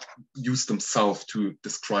themselves to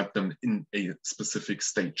describe them in a specific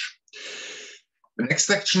stage. The next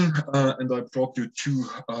section, and I brought you two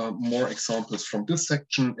more examples from this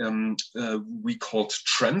section, we called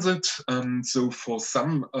transit. So for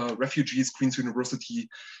some refugees, Queen's University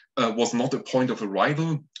was not a point of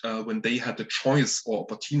arrival. When they had the choice or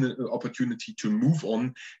opportunity to move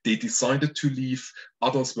on, they decided to leave.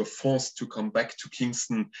 Others were forced to come back to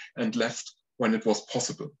Kingston and left when it was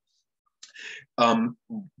possible.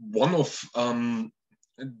 One of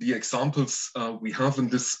the examples we have in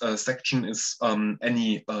this section is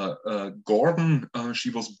Annie Gordon. She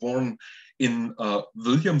was born in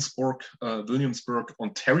Williamsburg,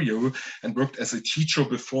 Ontario, and worked as a teacher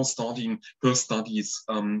before starting her studies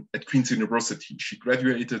at Queen's University. She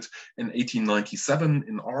graduated in 1897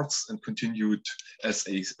 in arts and continued as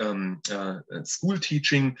a school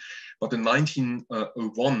teaching. But in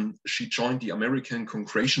 1901, she joined the American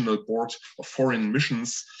Congressional Board of Foreign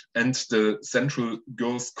Missions and the Central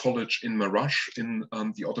Girls College in Marash in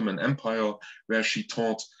the Ottoman Empire, where she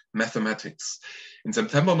taught mathematics. In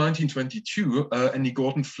September 1922, Annie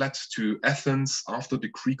Gordon fled to Athens after the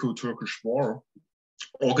Greco-Turkish War,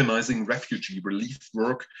 organizing refugee relief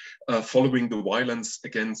work following the violence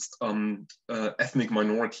against ethnic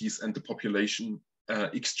minorities and the population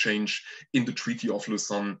exchange in the Treaty of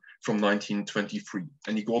Lausanne from 1923.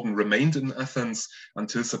 Annie Gordon remained in Athens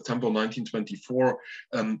until September 1924,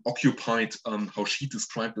 occupied, how she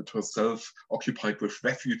described it herself, occupied with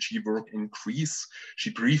refugee work in Greece.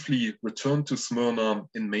 She briefly returned to Smyrna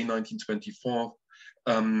in May 1924,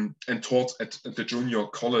 and taught at the junior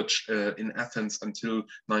college in Athens until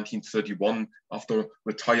 1931. After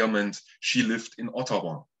retirement, she lived in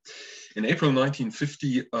Ottawa. In April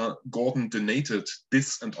 1950, Gordon donated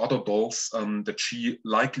this and other dolls that she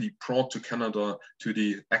likely brought to Canada to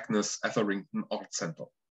the Agnes Etherington Art Center.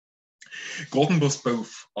 Gordon was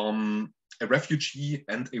both a refugee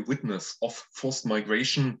and a witness of forced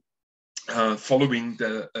migration following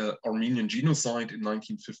the Armenian genocide in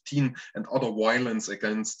 1915 and other violence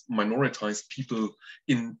against minoritized people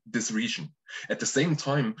in this region. At the same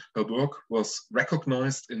time, her work was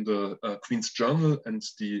recognized in the Queen's Journal and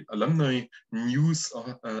the alumni news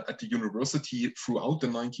at the university throughout the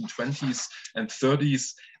 1920s and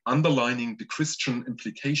 30s, underlining the Christian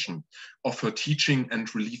implication of her teaching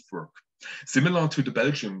and relief work. Similar to the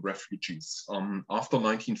Belgian refugees, after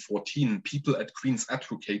 1914, people at Queen's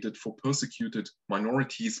advocated for persecuted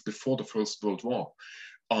minorities before the First World War.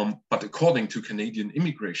 But according to Canadian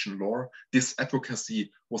immigration law, this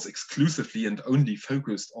advocacy was exclusively and only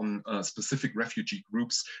focused on specific refugee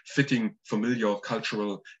groups fitting familiar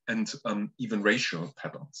cultural and even racial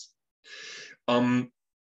patterns. The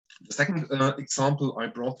second example I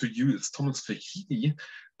brought to you is Thomas Fahidi.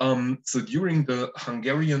 So during the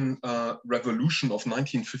Hungarian Revolution of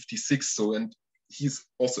 1956, and he's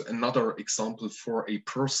also another example for a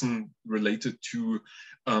person related to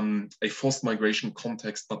a forced migration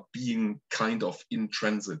context, but being kind of in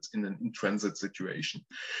transit, in an in-transit situation.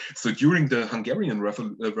 So during the Hungarian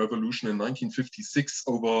Revolution in 1956,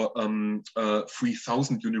 over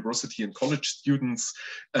 3,000 university and college students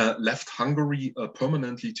left Hungary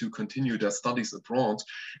permanently to continue their studies abroad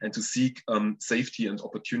and to seek safety and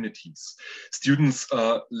opportunities. Students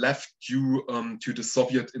left due to the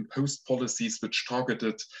Soviet-imposed policies which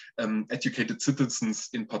targeted educated citizens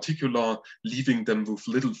in particular, leaving them with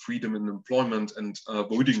little freedom in employment and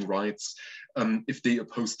voting rights if they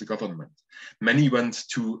opposed the government. Many went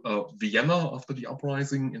to Vienna after the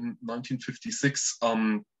uprising in 1956,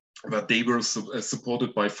 where they were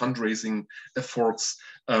supported by fundraising efforts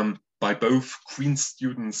by both Queen's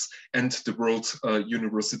students and the World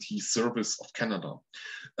University Service of Canada.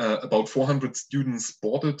 About 400 students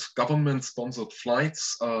boarded government-sponsored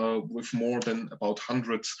flights, with more than about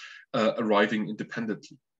 100 arriving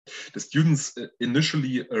independently. The students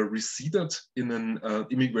initially resided in an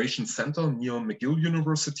immigration center near McGill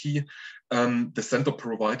University. The center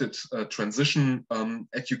provided transition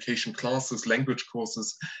education classes, language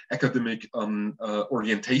courses, academic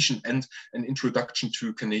orientation, and an introduction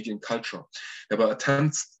to Canadian culture. There were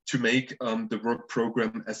attempts to make the work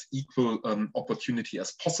program as equal opportunity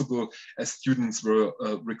as possible, as students were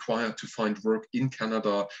required to find work in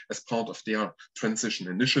Canada as part of their transition.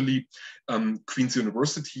 Initially, Queen's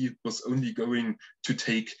University was only going to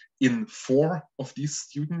take in 4 of these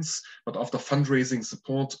students, but after fundraising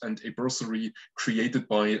support and a bursary created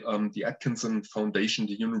by the Atkinson Foundation,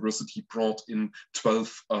 the university brought in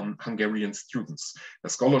 12 Hungarian students. The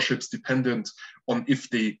scholarships depended on if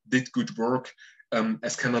they did good work,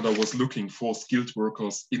 as Canada was looking for skilled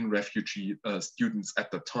workers in refugee students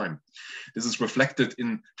at the time. This is reflected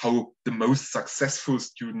in how the most successful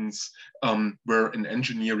students were in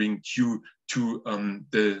engineering due to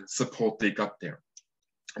the support they got there.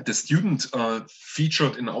 The student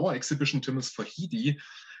featured in our exhibition, Thomas Fahidi,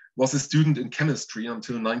 was a student in chemistry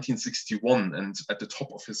until 1961 and at the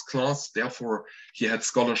top of his class. Therefore, he had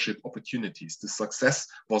scholarship opportunities. The success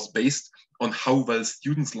was based on how well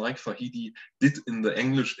students like Fahidi did in the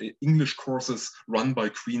English courses run by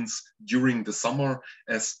Queen's during the summer,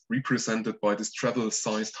 as represented by this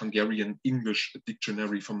travel-sized Hungarian English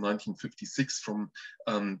dictionary from 1956 from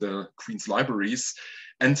the Queen's libraries.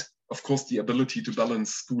 And of course, the ability to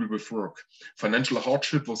balance school with work. Financial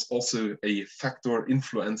hardship was also a factor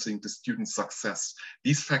influencing the students' success.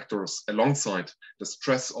 These factors, alongside the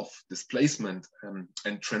stress of displacement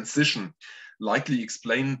and transition, likely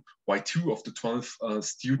explain why 2 of the 12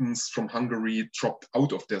 students from Hungary dropped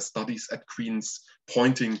out of their studies at Queen's,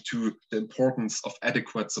 pointing to the importance of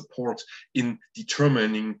adequate support in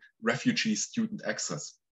determining refugee student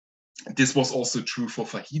access. This was also true for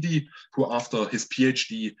Fahidi, who after his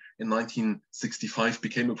PhD in 1965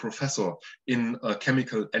 became a professor in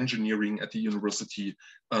chemical engineering at the University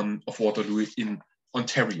of Waterloo in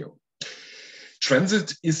Ontario.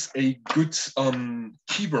 Transit is a good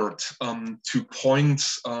keyword to point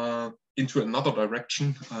into another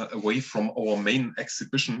direction away from our main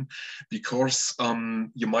exhibition, because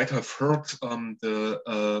you might have heard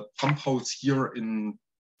the pump house here in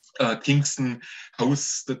Kingston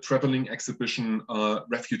hosts the traveling exhibition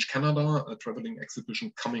Refuge Canada, a traveling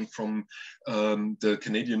exhibition coming from the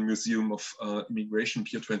Canadian Museum of Immigration,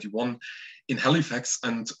 Pier 21 in Halifax.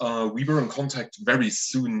 And we were in contact very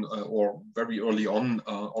soon or very early on,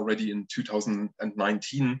 already in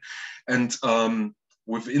 2019. And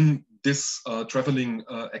within this traveling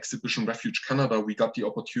exhibition, Refuge Canada, we got the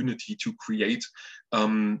opportunity to create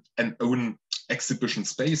an own exhibition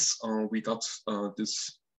space. We got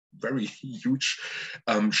this very huge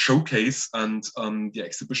showcase, and the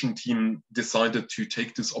exhibition team decided to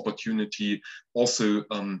take this opportunity also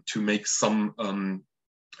to make some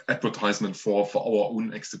advertisement for our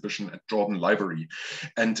own exhibition at Jordan Library.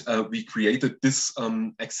 And we created this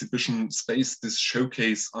exhibition space, this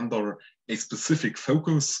showcase, under a specific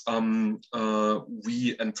focus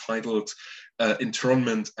we entitled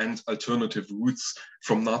Internment and Alternative Routes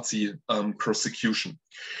from Nazi Persecution.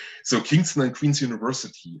 So Kingston and Queen's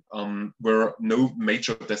University were no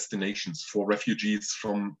major destinations for refugees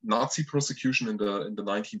from Nazi persecution in the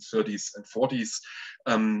 1930s and 40s.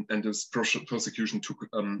 And this persecution took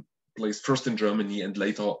place first in Germany and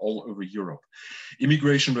later all over Europe.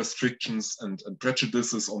 Immigration restrictions and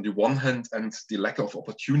prejudices on the one hand, and the lack of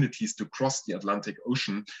opportunities to cross the Atlantic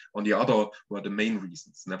Ocean on the other, were the main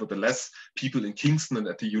reasons. Nevertheless, people in Kingston and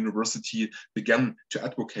at the university began to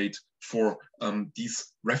advocate for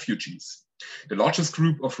these refugees. The largest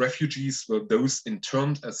group of refugees were those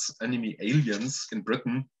interned as enemy aliens in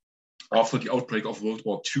Britain after the outbreak of World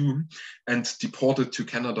War II and deported to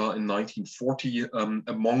Canada in 1940,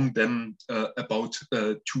 among them about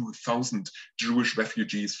 2,000 Jewish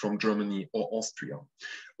refugees from Germany or Austria.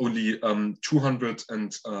 Only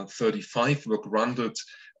 235 were granted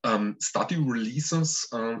study releases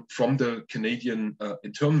from the Canadian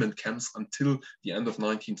internment camps until the end of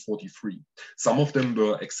 1943. Some of them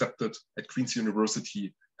were accepted at Queen's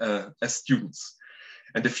University as students.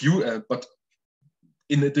 And a few, but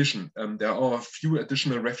in addition, there are a few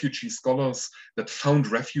additional refugee scholars that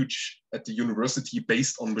found refuge at the university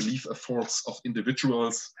based on relief efforts of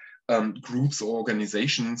individuals, groups or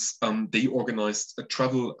organizations. They organized a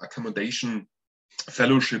travel, accommodation,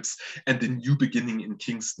 fellowships, and a new beginning in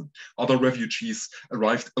Kingston. Other refugees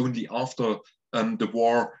arrived only after the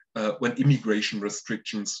war, when immigration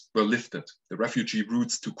restrictions were lifted. The refugee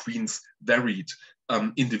routes to Queens varied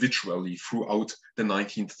individually throughout the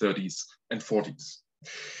 1930s and 40s.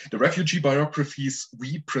 The refugee biographies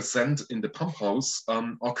we present in the Pump House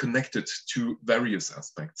are connected to various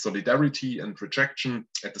aspects: solidarity and rejection.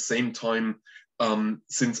 At the same time,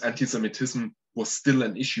 since anti-Semitism was still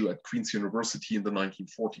an issue at Queen's University in the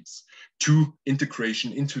 1940s, to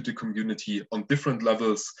integration into the community on different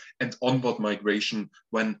levels, and onward migration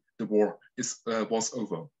when the war was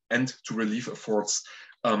over, and to relief efforts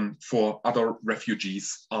for other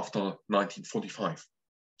refugees after 1945.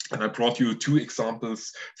 And I brought you two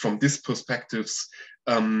examples from this perspective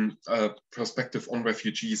on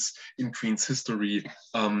refugees in Queen's history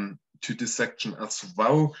to this section as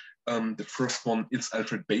well. The first one is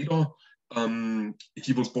Alfred Bader.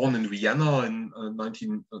 He was born in Vienna in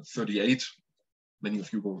 1938. Many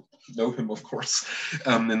of you will know him, of course.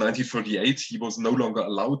 In 1938, he was no longer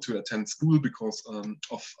allowed to attend school because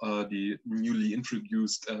of the newly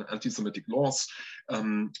introduced anti-Semitic laws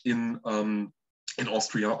in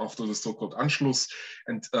Austria after the so-called Anschluss,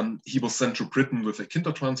 and he was sent to Britain with a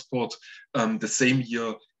Kindertransport. The same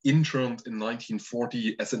year, interned in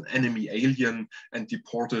 1940 as an enemy alien and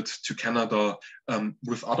deported to Canada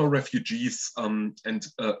with other refugees. And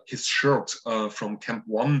his shirt from Camp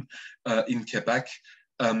 1 in Quebec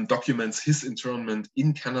documents his internment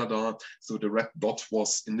in Canada. So the red dot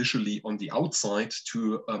was initially on the outside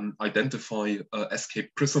to identify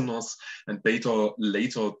escaped prisoners, and Bader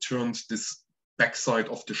later turned this backside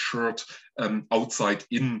of the shirt outside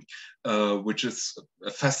in, which is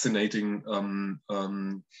a fascinating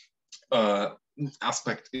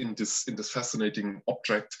aspect in this fascinating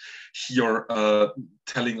object here,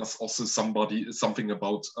 telling us also something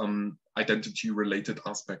about identity-related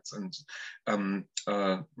aspects and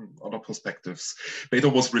other perspectives. Bader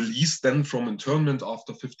was released then from internment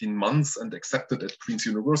after 15 months and accepted at Queen's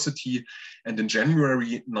University. And in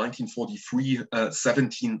January 1943,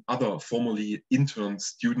 17 other formerly interned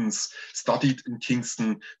students studied in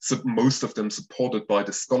Kingston, so most of them supported by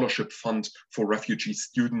the Scholarship Fund for Refugee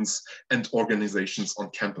Students and organizations on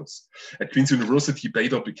campus. At Queen's University,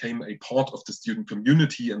 Bader became a part of the student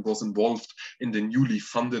community and was involved in the newly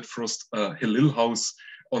funded first Hillel House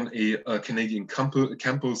on a Canadian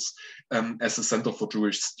campus as a center for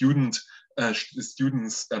Jewish students.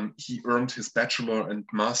 He earned his bachelor and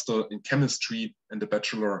master in chemistry and a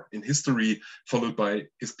bachelor in history, followed by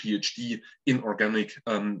his PhD in organic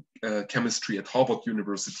chemistry at Harvard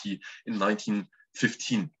University in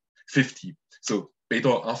 1950. So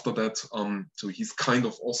Bader, after that, so he's kind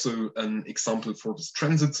of also an example for this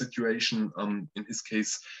transit situation. In his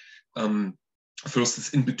case, first this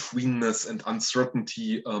in-betweenness and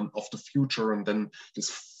uncertainty of the future, and then this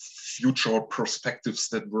future perspectives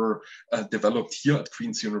that were developed here at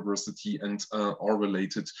Queen's University and are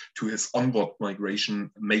related to his onward migration,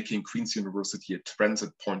 making Queen's University a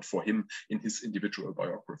transit point for him in his individual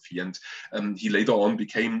biography. And he later on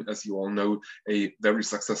became, as you all know, a very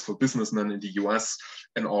successful businessman in the US,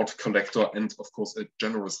 an art collector, and of course a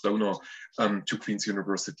generous donor to Queen's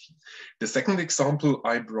University. The second example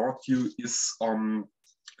I brought you is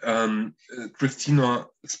Christina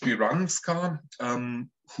Spiranska,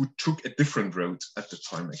 who took a different road at the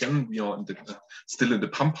time. Again, we are still in the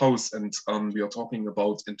pump house, and we are talking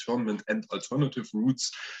about internment and alternative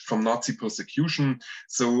routes from Nazi persecution.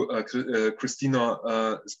 So Christina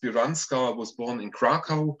Spiranska was born in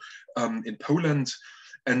Krakow in Poland,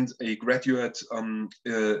 and a graduate in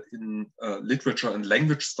literature and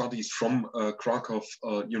language studies from Krakow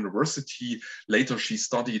University. Later, she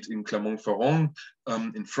studied in Clermont-Ferrand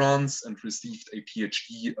in France and received a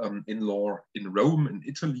PhD in law in Rome, in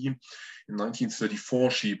Italy. In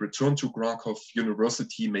 1934, she returned to Krakow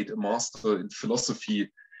University, made a master in philosophy,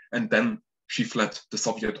 and then she fled the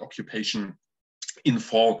Soviet occupation in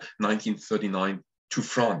fall 1939 to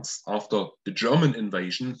France. After the German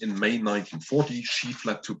invasion in May 1940, she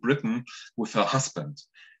fled to Britain with her husband.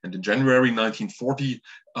 And in January 1940,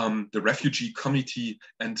 the Refugee Committee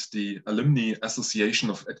and the Alumni Association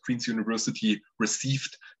at Queen's University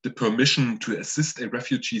received the permission to assist a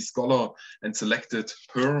refugee scholar and selected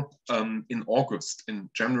her in August. In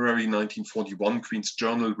January 1941, Queen's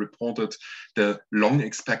Journal reported the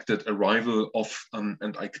long-expected arrival of,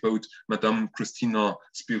 and I quote, Madame Christina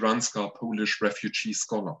Spiranska, Polish refugee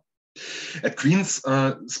scholar. At Queen's,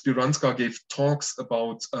 Spiranska gave talks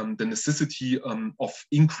about the necessity of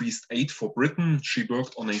increased aid for Britain. She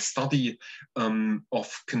worked on a study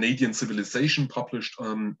of Canadian civilization published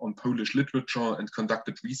on Polish literature and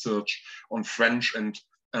conducted research on French and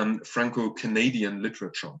Franco-Canadian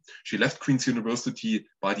literature. She left Queen's University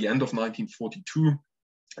by the end of 1942.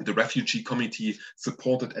 The Refugee Committee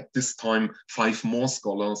supported at this time 5 more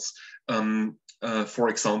scholars, for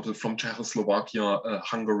example, from Czechoslovakia,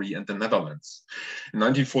 Hungary, and the Netherlands. In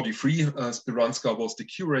 1943, Spiranska was the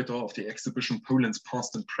curator of the exhibition Poland's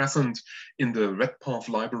Past and Present in the Redpath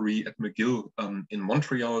Library at McGill in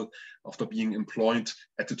Montreal. After being employed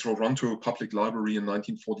at the Toronto Public Library in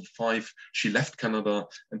 1945, she left Canada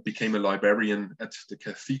and became a librarian at the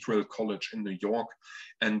Cathedral College in New York.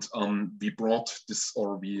 And we brought this,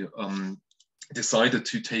 or we decided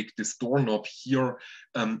to take this doorknob here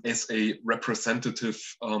as a representative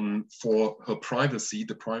for her privacy,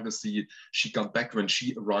 the privacy she got back when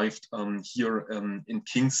she arrived here in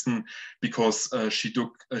Kingston, because she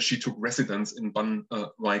took residence in Bunn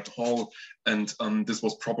White Hall, and this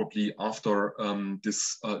was probably after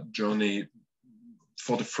this journey.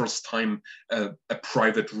 For the first time, a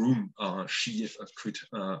private room she could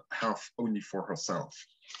have only for herself.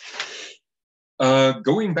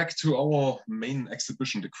 Going back to our main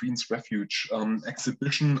exhibition, the Queen's Refuge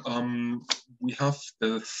exhibition, we have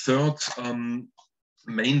the third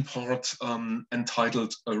main part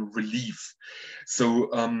entitled Relief. So,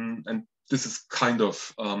 and this is kind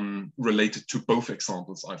of related to both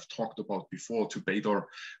examples I've talked about before, to Bader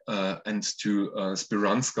and to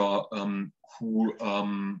Spiranska, who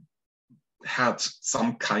had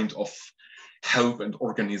some kind of help and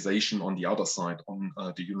organization on the other side, on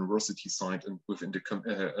the university side and within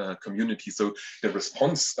the community. So the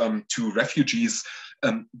response to refugees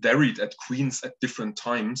varied at Queen's at different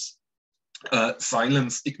times.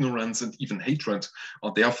 Silence, ignorance, and even hatred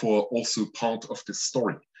are therefore also part of this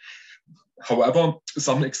story. However,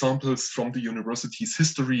 some examples from the university's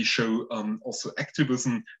history show also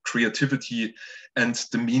activism, creativity, and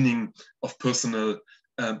the meaning of personal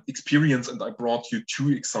experience. And I brought you two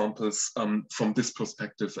examples from this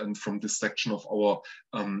perspective and from this section of our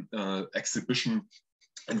exhibition.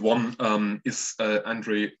 And one is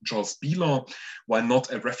André Georges Bieler. While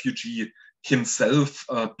not a refugee himself,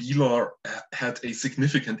 Bieler had a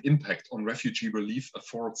significant impact on refugee relief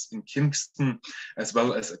efforts in Kingston, as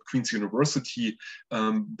well as at Queen's University.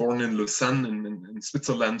 Born in Lausanne in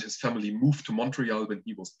Switzerland, his family moved to Montreal when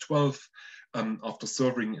he was 12. After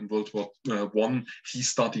serving in World War I, he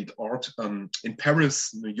studied art in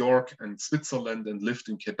Paris, New York, and Switzerland, and lived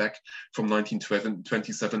in Quebec from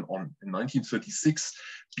 1927 on. In 1936,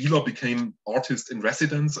 Bieler became artist in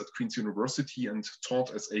residence at Queen's University and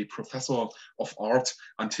taught as a professor of art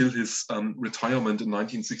until his retirement in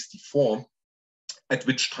 1964. At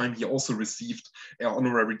which time he also received an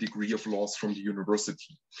honorary degree of laws from the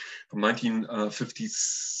university. From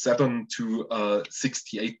 1957 to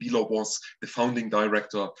 68, Bieler was the founding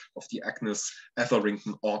director of the Agnes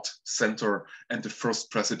Etherington Art Center and the first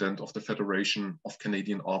president of the Federation of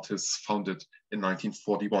Canadian Artists, founded in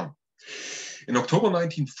 1941. In October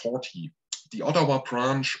 1940, the Ottawa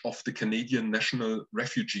branch of the Canadian National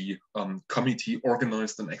Refugee Committee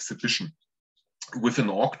organized an exhibition with an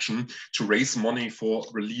auction to raise money for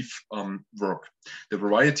relief work. A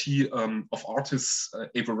variety of artists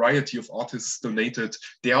donated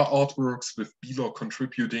their artworks, with Bieler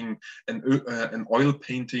contributing an oil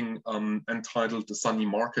painting entitled The Sunny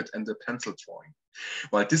Market and a pencil drawing.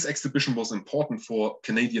 While this exhibition was important for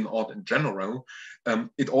Canadian art in general,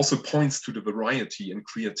 it also points to the variety and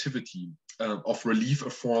creativity of relief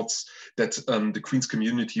efforts that the Queen's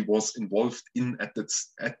community was involved in at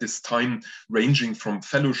this time, ranging from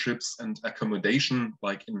fellowships and accommodation,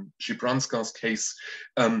 like in Gibranska's case,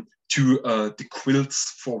 to the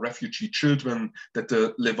quilts for refugee children that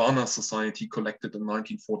the Levana Society collected in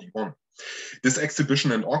 1941. This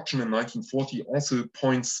exhibition and auction in 1940 also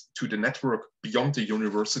points to the network beyond the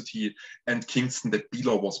university and Kingston that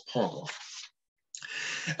Bieler was part of.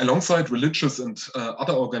 Alongside religious and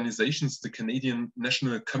other organizations, the Canadian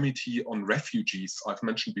National Committee on Refugees, I've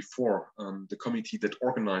mentioned before, the committee that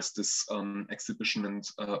organized this exhibition and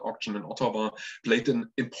auction in Ottawa, played an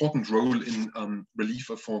important role in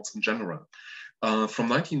relief efforts in general. From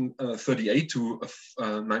 1938 to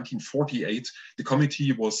 1948, the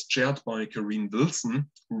committee was chaired by Corinne Wilson,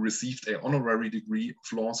 who received an honorary degree of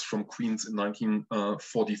laws from Queen's in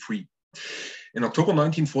 1943. In October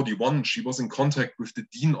 1941, she was in contact with the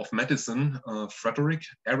Dean of Medicine, Frederick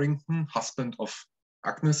Errington, husband of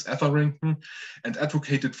Agnes Etherington, and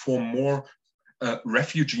advocated for more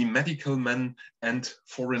refugee medical men and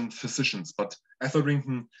foreign physicians. But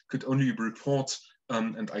Etherington could only report,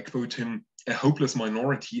 and I quote him, a hopeless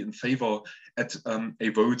minority in favor at a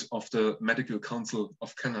vote of the Medical Council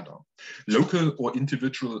of Canada. Local or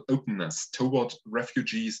individual openness toward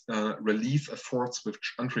refugees relief efforts,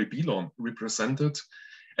 which André Bieler represented,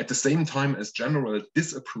 at the same time as general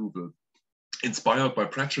disapproval inspired by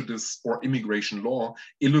prejudice or immigration law,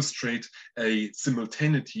 illustrate a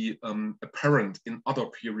simultaneity apparent in other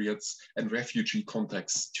periods and refugee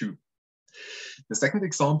contexts too. The second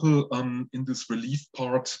example in this relief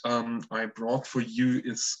part I brought for you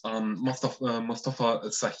is Mustafa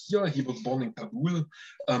Zahir. He was born in Kabul,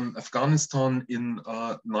 Afghanistan in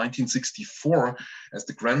 1964 as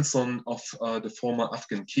the grandson of the former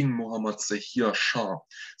Afghan king Muhammad Zahir Shah.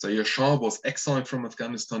 Zahir Shah was exiled from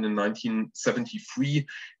Afghanistan in 1973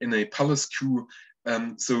 in a palace coup.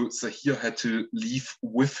 So Zahir had to leave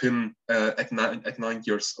with him at 9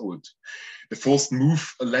 years old. The forced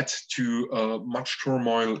move led to much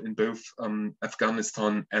turmoil in both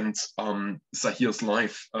Afghanistan and Zahir's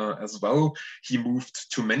life as well. He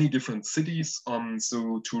moved to many different cities,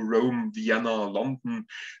 so to Rome, Vienna, London,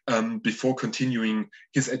 before continuing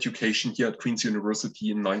his education here at Queen's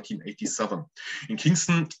University in 1987. In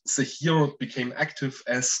Kingston, Zahir became active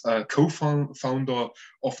as a co-founder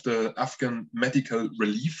of the Afghan Medical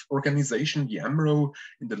Relief Organization, the AMRO,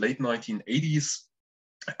 in the late 1980s.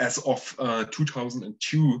 As of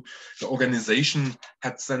 2002, the organization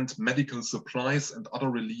had sent medical supplies and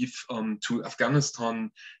other relief to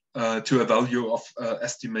Afghanistan to a value of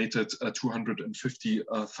estimated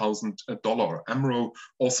 $250,000. AMRO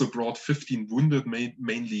also brought 15 wounded,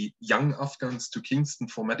 mainly young Afghans, to Kingston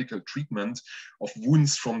for medical treatment of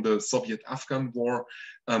wounds from the Soviet-Afghan War.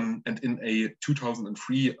 And in a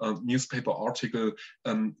 2003 newspaper article,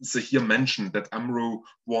 Zahir mentioned that AMRO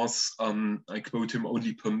was, I quote him,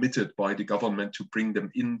 only permitted by the government to bring them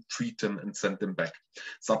in, treat them, and send them back.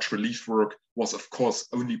 Such relief work was, of course,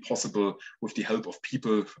 only possible with the help of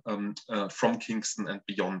people from Kingston and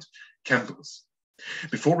beyond campus.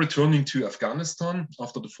 Before returning to Afghanistan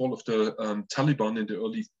after the fall of the Taliban in the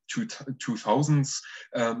early 2000s,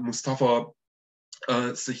 Mustafa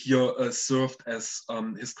Zahir served as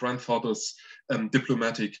his grandfather's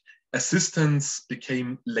diplomatic assistants,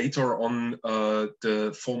 became later on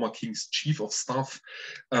the former king's chief of staff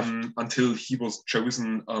until he was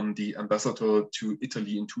chosen the ambassador to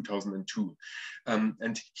Italy in 2002.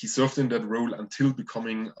 And he served in that role until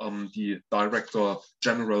becoming the Director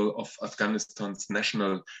General of Afghanistan's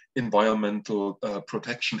National Environmental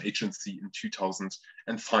Protection Agency in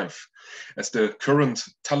 2005. As the current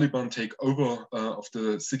Taliban takeover of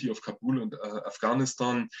the city of Kabul and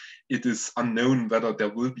Afghanistan, it is unknown whether there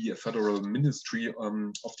will be a federal ministry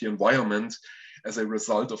of the environment. As a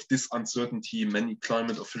result of this uncertainty, many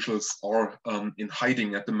climate officials are in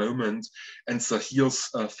hiding at the moment, and Zahir's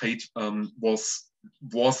fate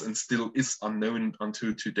was and still is unknown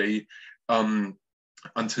until today, until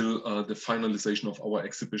the finalization of our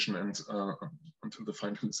exhibition and until the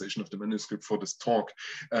finalization of the manuscript for this talk.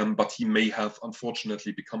 But he may have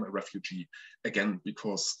unfortunately become a refugee again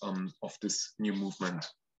because of this new movement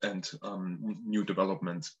and new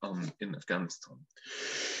development in Afghanistan.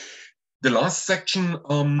 The last section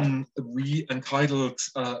we entitled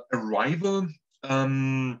Arrival.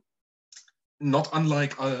 Not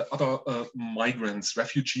unlike other migrants,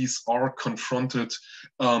 refugees are confronted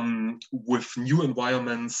with new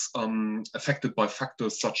environments affected by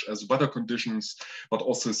factors such as weather conditions, but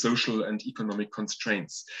also social and economic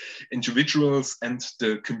constraints. Individuals and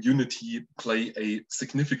the community play a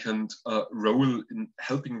significant role in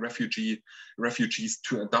helping refugees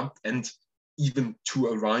to adapt and even to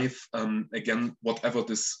arrive, again, whatever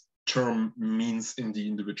this term means in the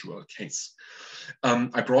individual case.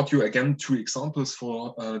 I brought you again 2 examples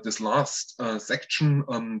for this last section.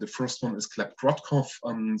 The first one is Gleb Grotkov.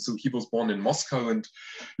 So he was born in Moscow and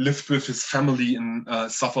lived with his family in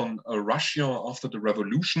southern Russia after the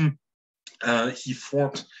revolution. He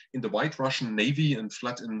fought in the White Russian Navy and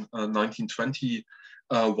fled in 1920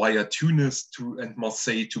 via Tunis and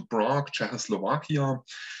Marseille to Prague, Czechoslovakia.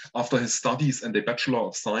 After his studies and a Bachelor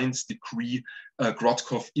of Science degree,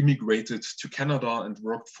 Grotkov immigrated to Canada and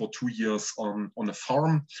worked for 2 years on a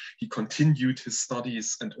farm. He continued his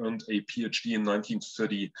studies and earned a PhD in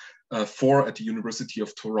 1934 at the University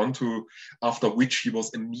of Toronto, after which he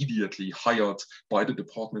was immediately hired by the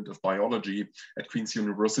Department of Biology at Queen's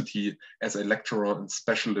University as a lecturer and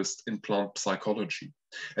specialist in plant psychology.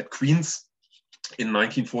 At Queen's, in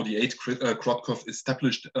 1948, Grotkov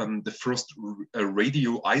established the first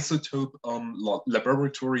radioisotope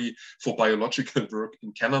laboratory for biological work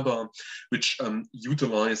in Canada, which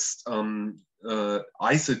utilized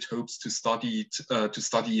isotopes to study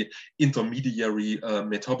intermediary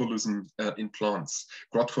metabolism in plants.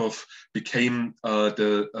 Grotkov became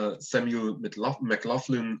the Samuel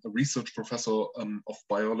McLaughlin Research Professor of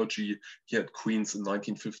Biology here at Queen's in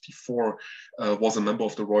 1954, was a member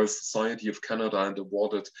of the Royal Society of Canada and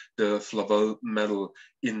awarded the Flavel Medal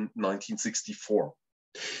in 1964.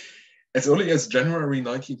 As early as January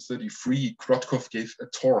 1933, Grotkov gave a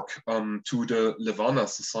talk to the Levana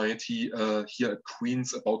Society here at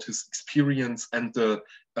Queen's about his experience and the,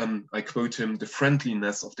 I quote him, the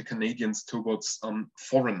friendliness of the Canadians towards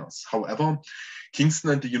foreigners. However, Kingston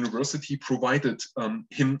and the university provided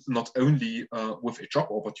him not only with a job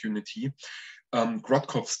opportunity.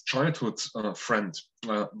 Grotkov's childhood friend,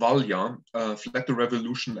 Valya, fled the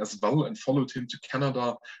revolution as well and followed him to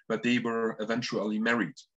Canada, where they were eventually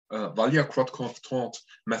married. Valya Grotkov taught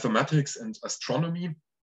mathematics and astronomy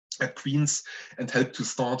at Queen's and helped to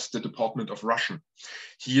start the Department of Russian.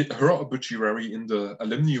 Her obituary in the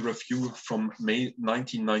Alumni Review from May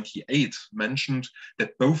 1998 mentioned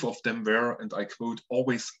that both of them were, and I quote,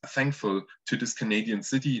 always thankful to this Canadian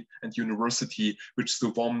city and university, which so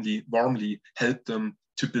warmly helped them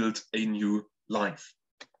to build a new life.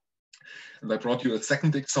 And I brought you a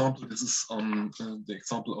second example. This is the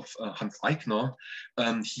example of Hans Eigner.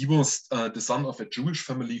 He was the son of a Jewish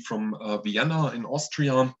family from Vienna in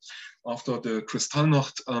Austria. after the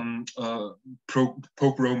Kristallnacht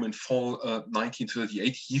pogrom in fall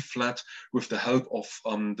 1938, he fled with the help of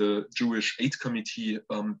the Jewish Aid Committee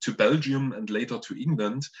to Belgium and later to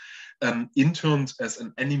England. Interned as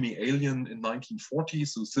an enemy alien in 1940,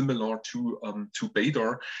 so similar to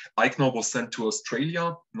Bader. Eichner was sent to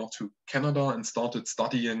Australia, not to Canada, and started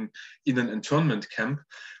studying in an internment camp.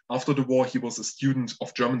 After the war, he was a student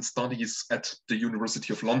of German studies at the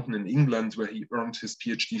University of London in England, where he earned his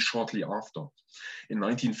PhD shortly after. In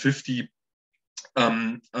 1950,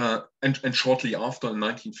 and shortly after, in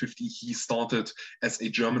 1950, he started as a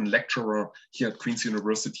German lecturer here at Queen's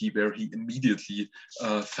University, where he immediately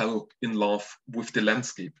fell in love with the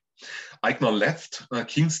landscape. Eichner left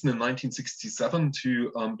Kingston in 1967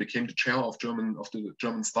 to become the chair of the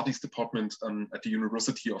German Studies Department at the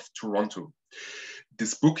University of Toronto.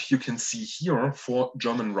 This book you can see here, For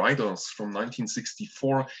German Writers, from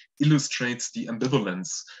 1964, illustrates the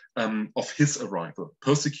ambivalence of his arrival.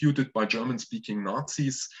 Persecuted by German-speaking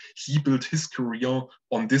Nazis, he built his career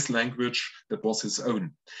on this language that was his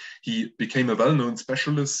own. He became a well-known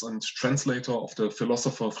specialist and translator of the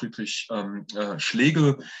philosopher Friedrich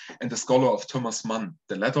Schlegel and the scholar of Thomas Mann.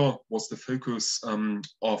 The latter was the focus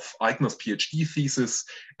of Eichner's PhD thesis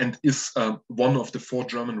and is one of the 4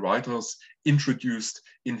 German writers introduced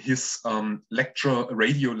in his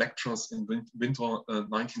radio lectures in winter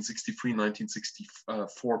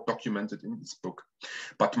 1963-1964, documented in this book.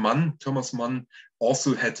 But Mann, Thomas Mann,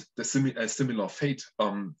 also had a similar fate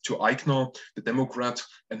to Eichner. The Democrat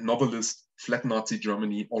and novelist fled Nazi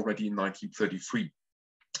Germany already in 1933.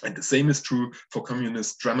 And the same is true for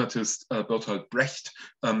communist dramatist Bertolt Brecht.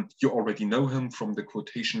 You already know him from the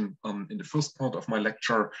quotation in the first part of my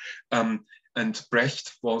lecture. And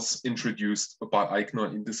Brecht was introduced by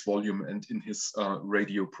Eichner in this volume and in his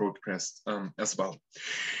radio broadcast as well.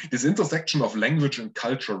 This intersection of language and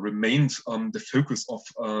culture remained the focus of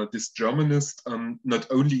this Germanist, not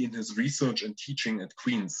only in his research and teaching at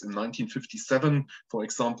Queen's. In 1957, for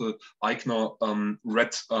example, Eichner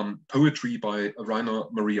read poetry by Rainer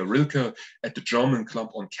Maria Rilke at the German Club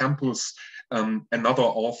on campus, another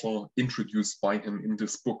author introduced by him in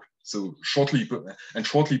this book. So shortly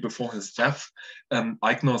before his death,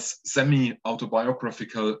 Eichner's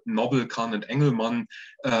semi-autobiographical novel Kahn and Engelmann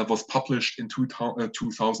was published in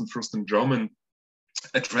 2000, first in German,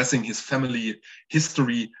 addressing his family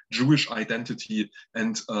history, Jewish identity,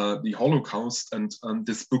 and the Holocaust. And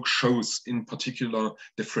this book shows in particular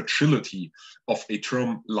the fragility of a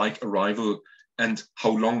term like arrival and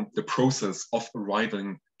how long the process of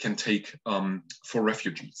arriving can take for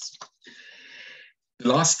refugees. The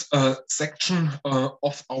last section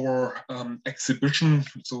of our exhibition,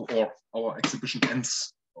 our exhibition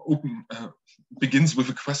begins with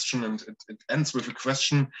a question and it ends with a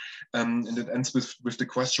question, and it ends with the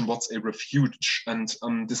question, what's a refuge? And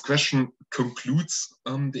this question concludes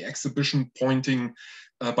the exhibition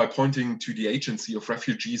by pointing to the agency of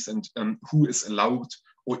refugees and who is allowed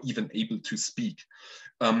or even able to speak.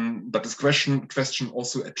 But this question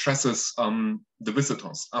also addresses the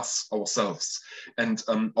visitors, us, ourselves, and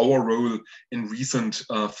our role in recent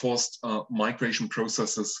forced migration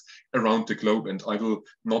processes around the globe. And I will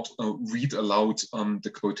not read aloud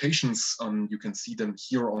the quotations. You can see them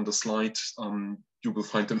here on the slide. You will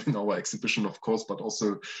find them in our exhibition, of course, but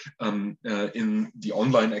also in the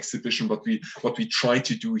online exhibition. But what we try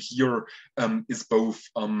to do here is both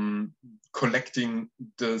collecting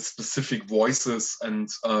the specific voices and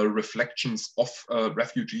reflections of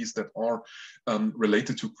refugees that are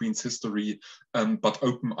related to Queen's history, but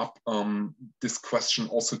open up this question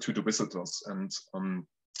also to the visitors. And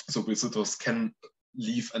so visitors can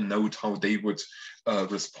leave a note how they would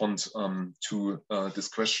respond to this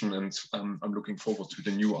question. And I'm looking forward to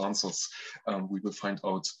the new answers. We will find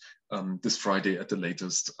out this Friday at the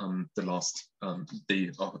latest, the last day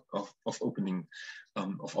of opening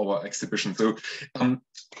of our exhibition. So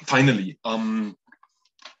finally,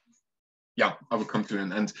 yeah, I will come to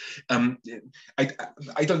an end. I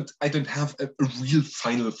don't have a real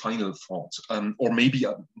final thought, or maybe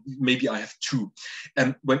I have two.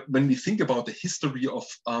 And when we think about the history of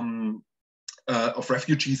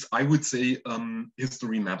refugees, I would say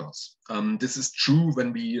history matters. This is true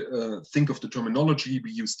when we think of the terminology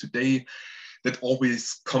we use today. That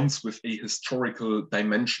always comes with a historical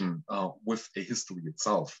dimension, with a history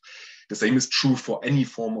itself. The same is true for any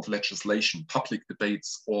form of legislation, public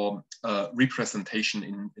debates, or representation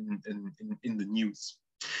in the news.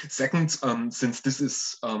 Second, since this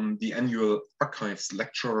is the annual archives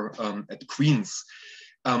lecture at Queen's,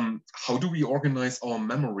 how do we organize our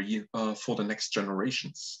memory for the next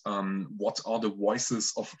generations? What are the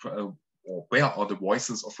voices of or where are the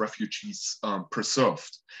voices of refugees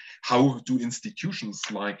preserved? How do institutions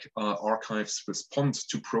like archives respond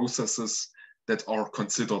to processes that are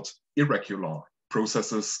considered irregular,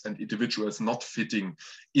 processes and individuals not fitting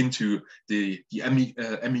into the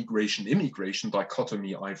emigration-immigration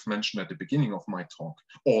dichotomy I've mentioned at the beginning of my talk,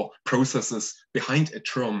 or processes behind a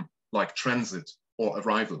term like transit or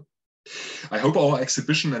arrival? I hope our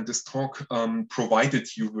exhibition and this talk provided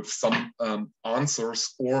you with some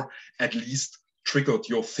answers, or at least triggered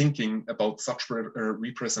your thinking about such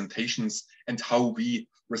representations and how we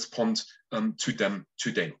respond to them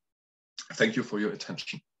today. Thank you for your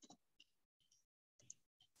attention.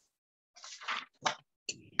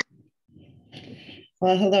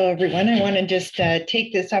 Well, hello, everyone. I want to just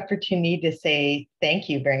take this opportunity to say thank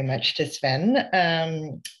you very much to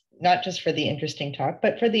Sven, not just for the interesting talk,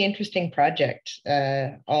 but for the interesting project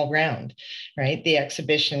all round, right? The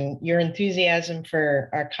exhibition, your enthusiasm for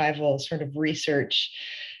archival sort of research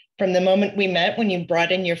from the moment we met when you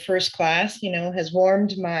brought in your first class, you know, has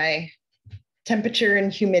warmed my temperature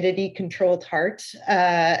and humidity controlled heart,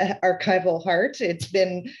 archival heart. It's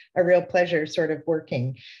been a real pleasure sort of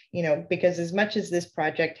working, you know, because as much as this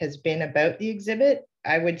project has been about the exhibit,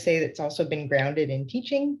 I would say it's also been grounded in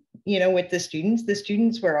teaching, you know, with the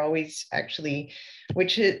students were always actually,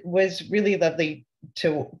 which it was really lovely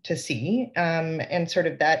to see, and sort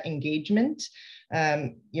of that engagement,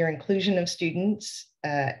 your inclusion of students,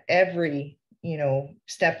 every, you know,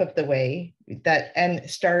 step of the way, that and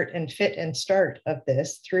start of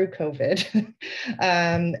this through COVID,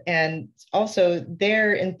 and also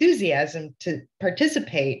their enthusiasm to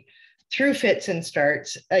participate through fits and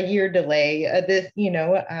starts, a year delay, this, you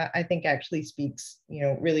know, I think actually speaks, you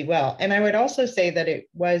know, really well. And I would also say that it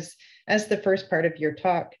was, as the first part of your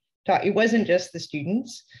talk taught, it wasn't just the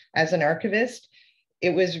students. As an archivist, it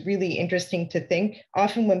was really interesting to think,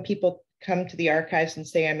 often when people come to the archives and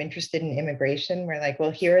say, I'm interested in immigration, we're like,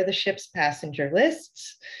 well, here are the ship's passenger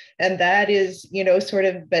lists. And that is, you know, sort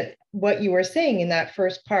of, but what you were saying in that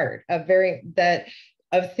first part of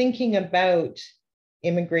thinking about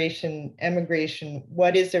immigration, emigration,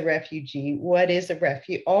 what is a refugee, what is a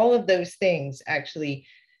refugee, all of those things actually,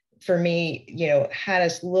 for me, you know,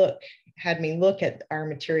 had me look at our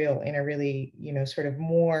material in a really, you know, sort of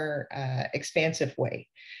more expansive way.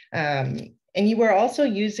 And you were also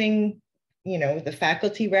using, you know, the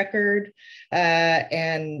faculty record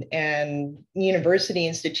and university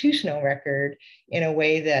institutional record in a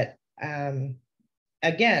way that,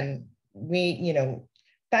 again, you know,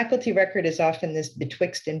 faculty record is often this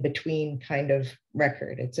betwixt and between kind of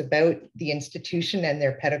record. It's about the institution and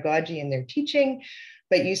their pedagogy and their teaching,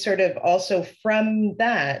 but you sort of also from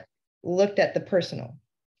that looked at the personal,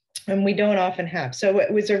 and we don't often have. So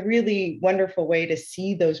it was a really wonderful way to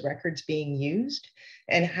see those records being used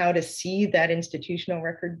and how to see that institutional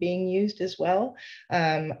record being used as well.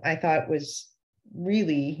 I thought was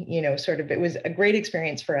really, you know, sort of, it was a great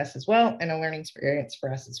experience for us as well, and a learning experience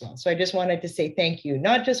for us as well. So I just wanted to say thank you,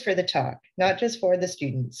 not just for the talk, not just for the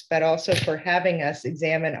students, but also for having us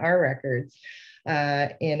examine our records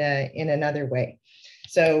in another way.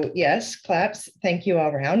 So yes, claps, thank you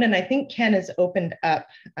all around. And I think Ken has opened up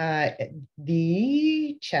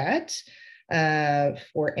the chat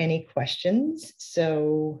for any questions.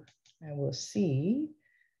 So I will see,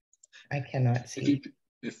 I cannot see.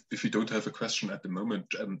 If you don't have a question at the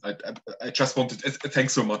moment, I just wanted,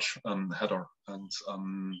 thanks so much, Heather. And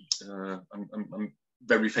I'm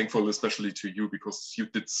very thankful, especially to you, because you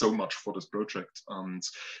did so much for this project. And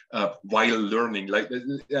while learning, like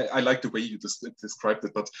I like the way you described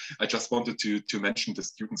it, but I just wanted to mention the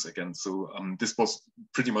students again. So this was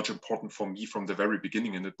pretty much important for me from the very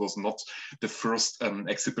beginning, and it was not the first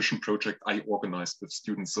exhibition project I organized with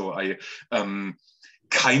students. So I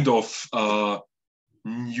kind of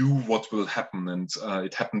knew what will happen, and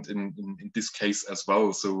it happened in this case as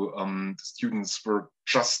well. So the students were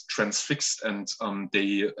just transfixed, and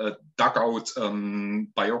they dug out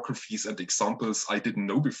biographies and examples I didn't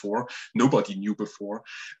know before, nobody knew before.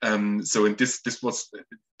 So in this was,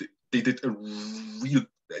 they did a real,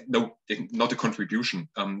 no, not a contribution.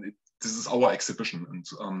 This is our exhibition,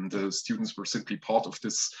 and the students were simply part of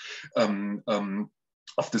this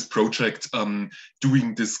project,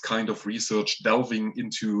 doing this kind of research, delving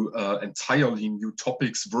into entirely new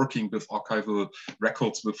topics, working with archival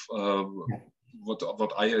records, with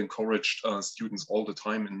what I encouraged students all the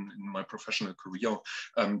time in my professional career,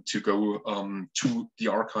 to go to the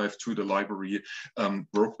archive, to the library,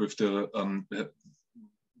 work with the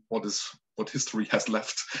what what history has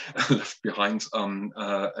left behind,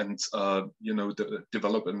 and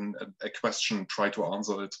develop a question, try to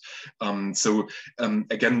answer it.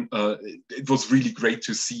 Again, it was really great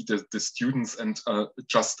to see the students. And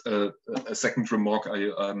just a second remark,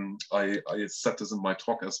 I said this in my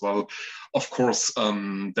talk as well. Of course,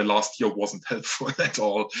 the last year wasn't helpful at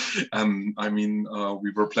all. I mean,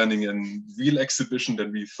 we were planning a real exhibition,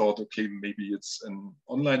 then we thought, okay, maybe it's an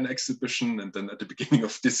online exhibition, and then at the beginning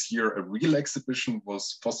of this year, a real exhibition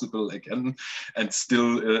was possible again, and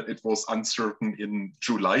still it was uncertain in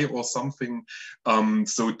July or something.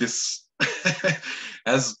 So this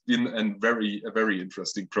has been a very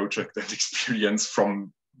interesting project and experience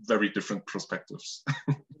from very different perspectives.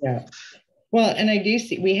 Yeah. Well, and I do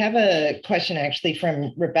see we have a question actually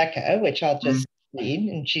from Rebecca, which I'll just read,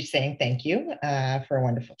 and she's saying thank you for a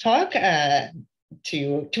wonderful talk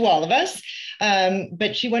to all of us.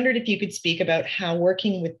 But she wondered if you could speak about how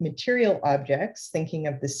working with material objects, thinking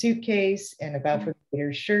of the suitcase and about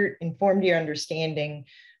Balfour shirt, informed your understanding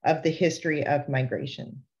of the history of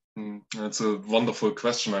migration. That's a wonderful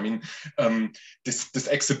question. I mean, this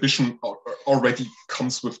exhibition already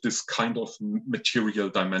comes with this kind of material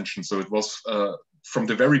dimension. So it was from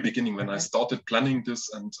the very beginning when I started planning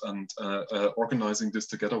this and organizing this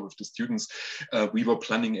together with the students, we were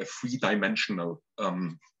planning a three-dimensional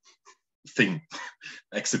thing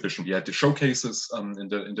exhibition. We had the showcases in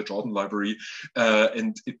the Jordan Library,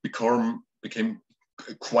 and it became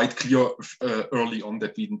quite clear early on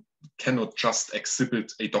that we cannot just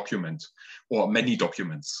exhibit a document or many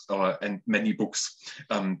documents and many books,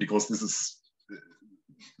 because this is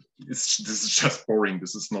just boring.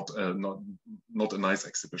 This is not a nice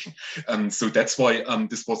exhibition. So that's why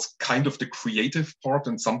this was kind of the creative part,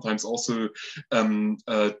 and sometimes also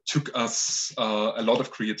took us a lot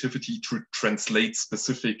of creativity to translate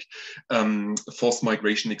specific forced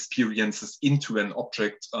migration experiences into an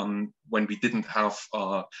object when we didn't have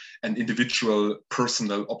an individual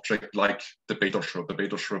personal object like the Bader shirt. The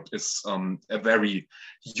Bader shirt is a very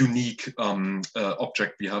unique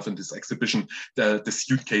object we have in this exhibition. The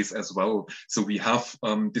suitcase as well. So we have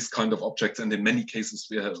this kind of objects, and in many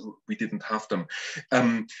cases we didn't have them.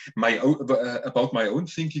 About my own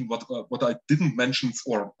thinking, what I didn't mention,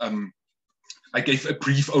 or I gave a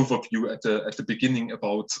brief overview at the beginning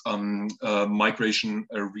about migration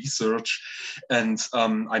research, and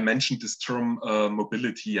I mentioned this term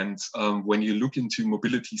mobility. And when you look into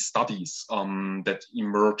mobility studies that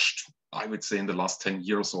emerged, I would say in the last 10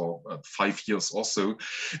 years or 5 years or so,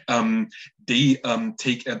 they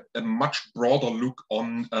take a much broader look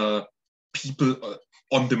on people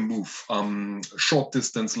on the move, short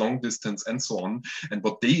distance, long distance, and so on. And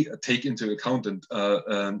what they take into account, and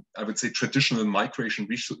I would say traditional migration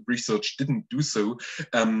research didn't do so,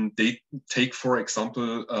 they take, for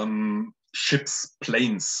example, ships,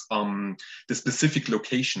 planes, the specific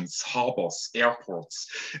locations, harbors, airports,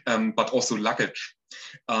 but also luggage.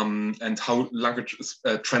 And how luggage is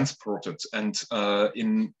transported, and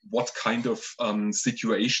in what kind of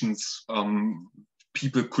situations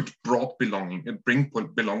people could bring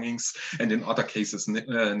belongings, and in other cases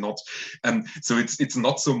not. So it's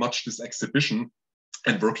not so much this exhibition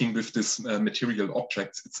and working with this material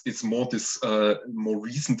objects. It's more this more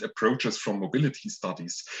recent approaches from mobility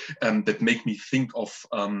studies that make me think of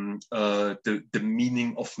the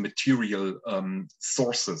meaning of material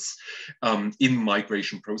sources in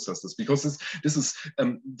migration processes, because this is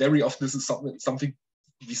very often something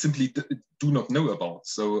we simply do not know about.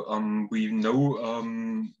 So we know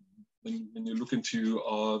when you look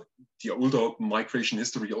into the older migration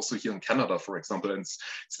history, also here in Canada, for example, and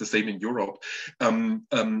it's the same in Europe,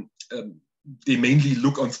 they mainly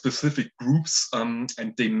look on specific groups, and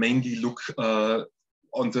they mainly look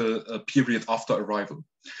on the period after arrival.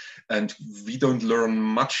 And we don't learn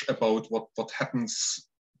much about what happens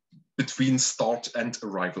between start and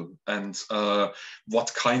arrival, and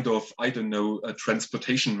what kind of, I don't know,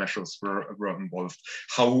 transportation measures were involved,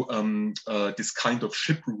 how this kind of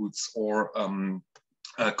ship routes or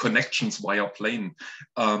connections via plane,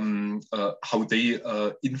 how they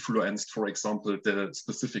influenced, for example, the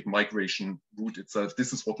specific migration route itself.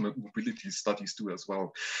 This is what mobility studies do as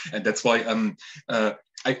well. And that's why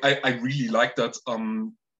I really like that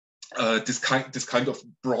this kind of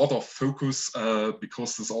broader focus,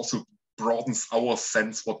 because this also broadens our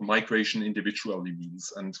sense what migration individually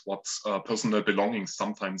means, and what personal belongings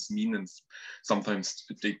sometimes mean, and sometimes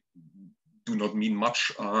they do not mean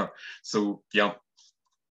much. So yeah,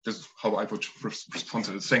 this is how I would respond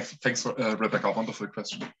to this. Thanks, Rebecca. Wonderful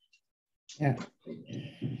question. Yeah.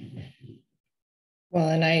 Well,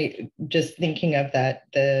 and I just thinking of that,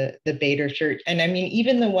 the Bader shirt, and I mean,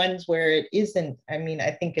 even the ones where it isn't, I mean,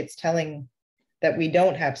 I think it's telling that we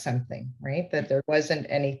don't have something, right? That there wasn't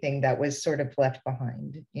anything that was sort of left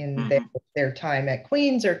behind in their time at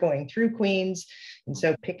Queen's or going through Queen's. And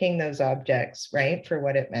so picking those objects, right, for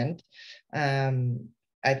what it meant,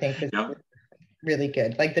 I think was really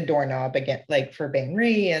good. Like the doorknob again, like for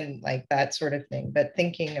Bain-Marie and like that sort of thing. But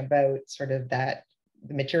thinking about sort of that,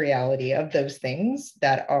 the materiality of those things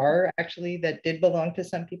that are actually, that did belong to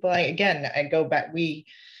some people. I go back, we,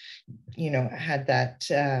 you know, had that,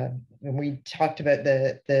 when we talked about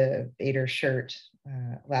the Bader shirt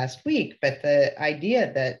last week, but the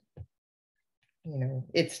idea that, you know,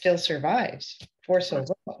 it still survives for so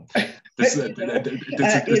long.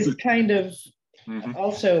 Is kind of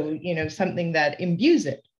also, you know, something that imbues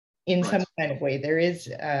it in some kind of way. There is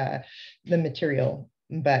the material,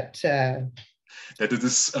 but that it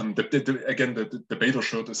is again the Bader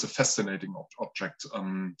shirt is a fascinating object.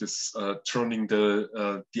 This turning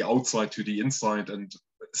the outside to the inside and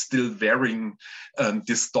still wearing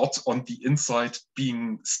this dot on the inside,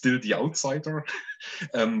 being still the outsider,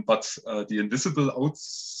 but the invisible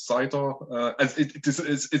outsider.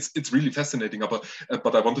 It's really fascinating.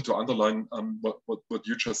 But I wanted to underline what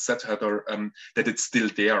you just said, Heather, that it's still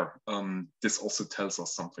there. This also tells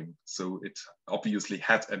us something. So it obviously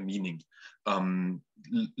had a meaning.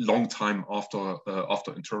 Long time after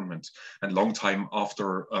internment, and long time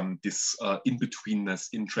after this in-betweenness,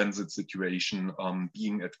 in-transit situation,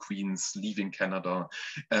 being at Queen's, leaving Canada,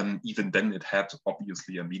 even then it had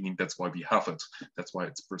obviously a meaning. That's why we have it. That's why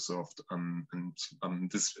it's preserved. And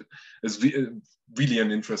this is really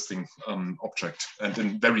an interesting object and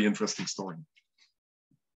a very interesting story.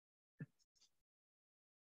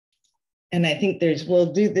 And I think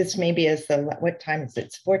we'll do this maybe as what time is it?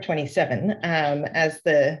 It's 4:27, as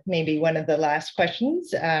maybe one of the last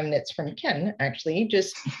questions. It's from Ken, actually.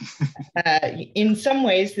 Just in some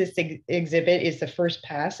ways, this exhibit is the first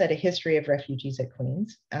pass at a history of refugees at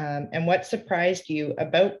Queen's. And what surprised you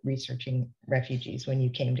about researching refugees when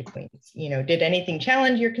you came to Queen's? You know, did anything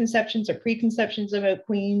challenge your conceptions or preconceptions about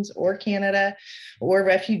Queen's or Canada or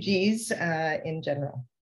refugees in general?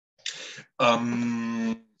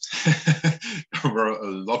 There were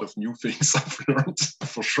a lot of new things I've learned,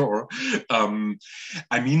 for sure.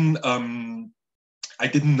 I mean, I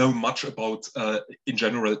didn't know much about, in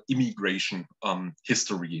general, immigration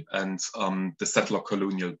history and the settler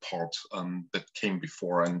colonial part that came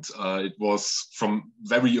before. And it was from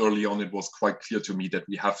very early on, it was quite clear to me that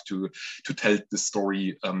we have to tell this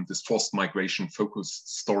story, this forced migration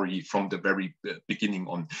focused story from the very beginning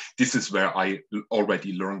on. This is where I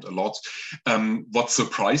already learned a lot. What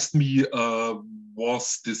surprised me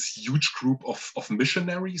was this huge group of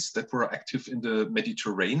missionaries that were active in the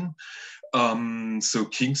Mediterranean. So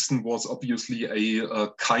Kingston was obviously a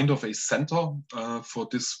kind of a center for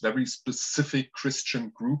this very specific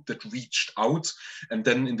Christian group that reached out, and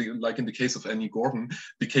then in the case of Annie Gordon,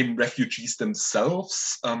 became refugees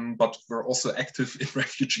themselves, but were also active in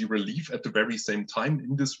refugee relief at the very same time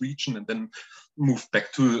in this region, and then moved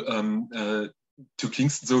back to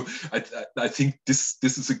Kingston. So I think this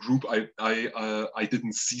is a group I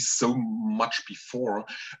didn't see so much before.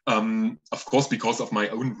 Of course, because of my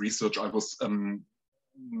own research, I was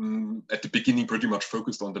at the beginning pretty much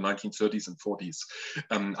focused on the 1930s and 40s.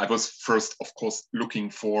 I was first, of course, looking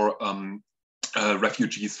for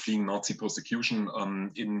refugees fleeing Nazi persecution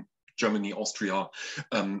in Germany, Austria,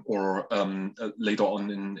 or later on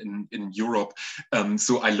in Europe.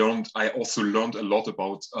 So I also learned a lot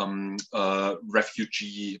about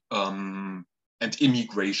refugee and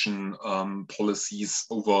immigration policies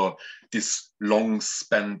over this long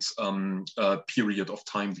spent period of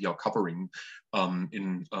time we are covering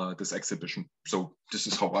in this exhibition. So this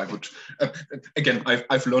is how I would, again,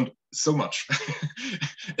 I've learned so much,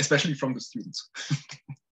 especially from the students.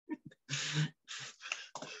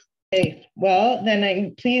 Okay, well,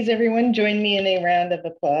 then please everyone join me in a round of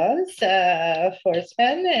applause for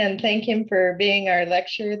Sven, and thank him for being our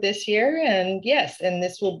lecturer this year. And yes, and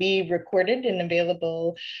this will be recorded and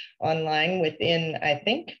available online within, I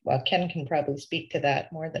think, well, Ken can probably speak to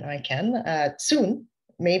that more than I can, soon,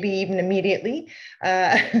 maybe even immediately.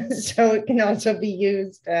 So it can also be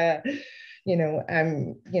used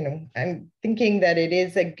I'm thinking that it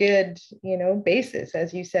is a good, basis.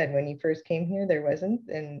 As you said, when you first came here, there wasn't,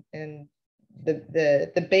 and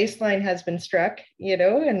the baseline has been struck,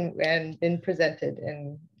 and been presented,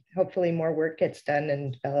 and hopefully more work gets done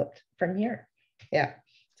and developed from here. Yeah.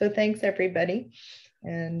 So thanks everybody.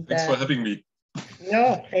 And thanks for having me.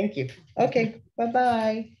 No, thank you. Okay.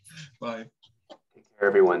 Bye-bye. Bye. Take care.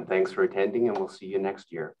 Everyone, thanks for attending, and we'll see you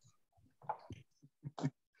next year.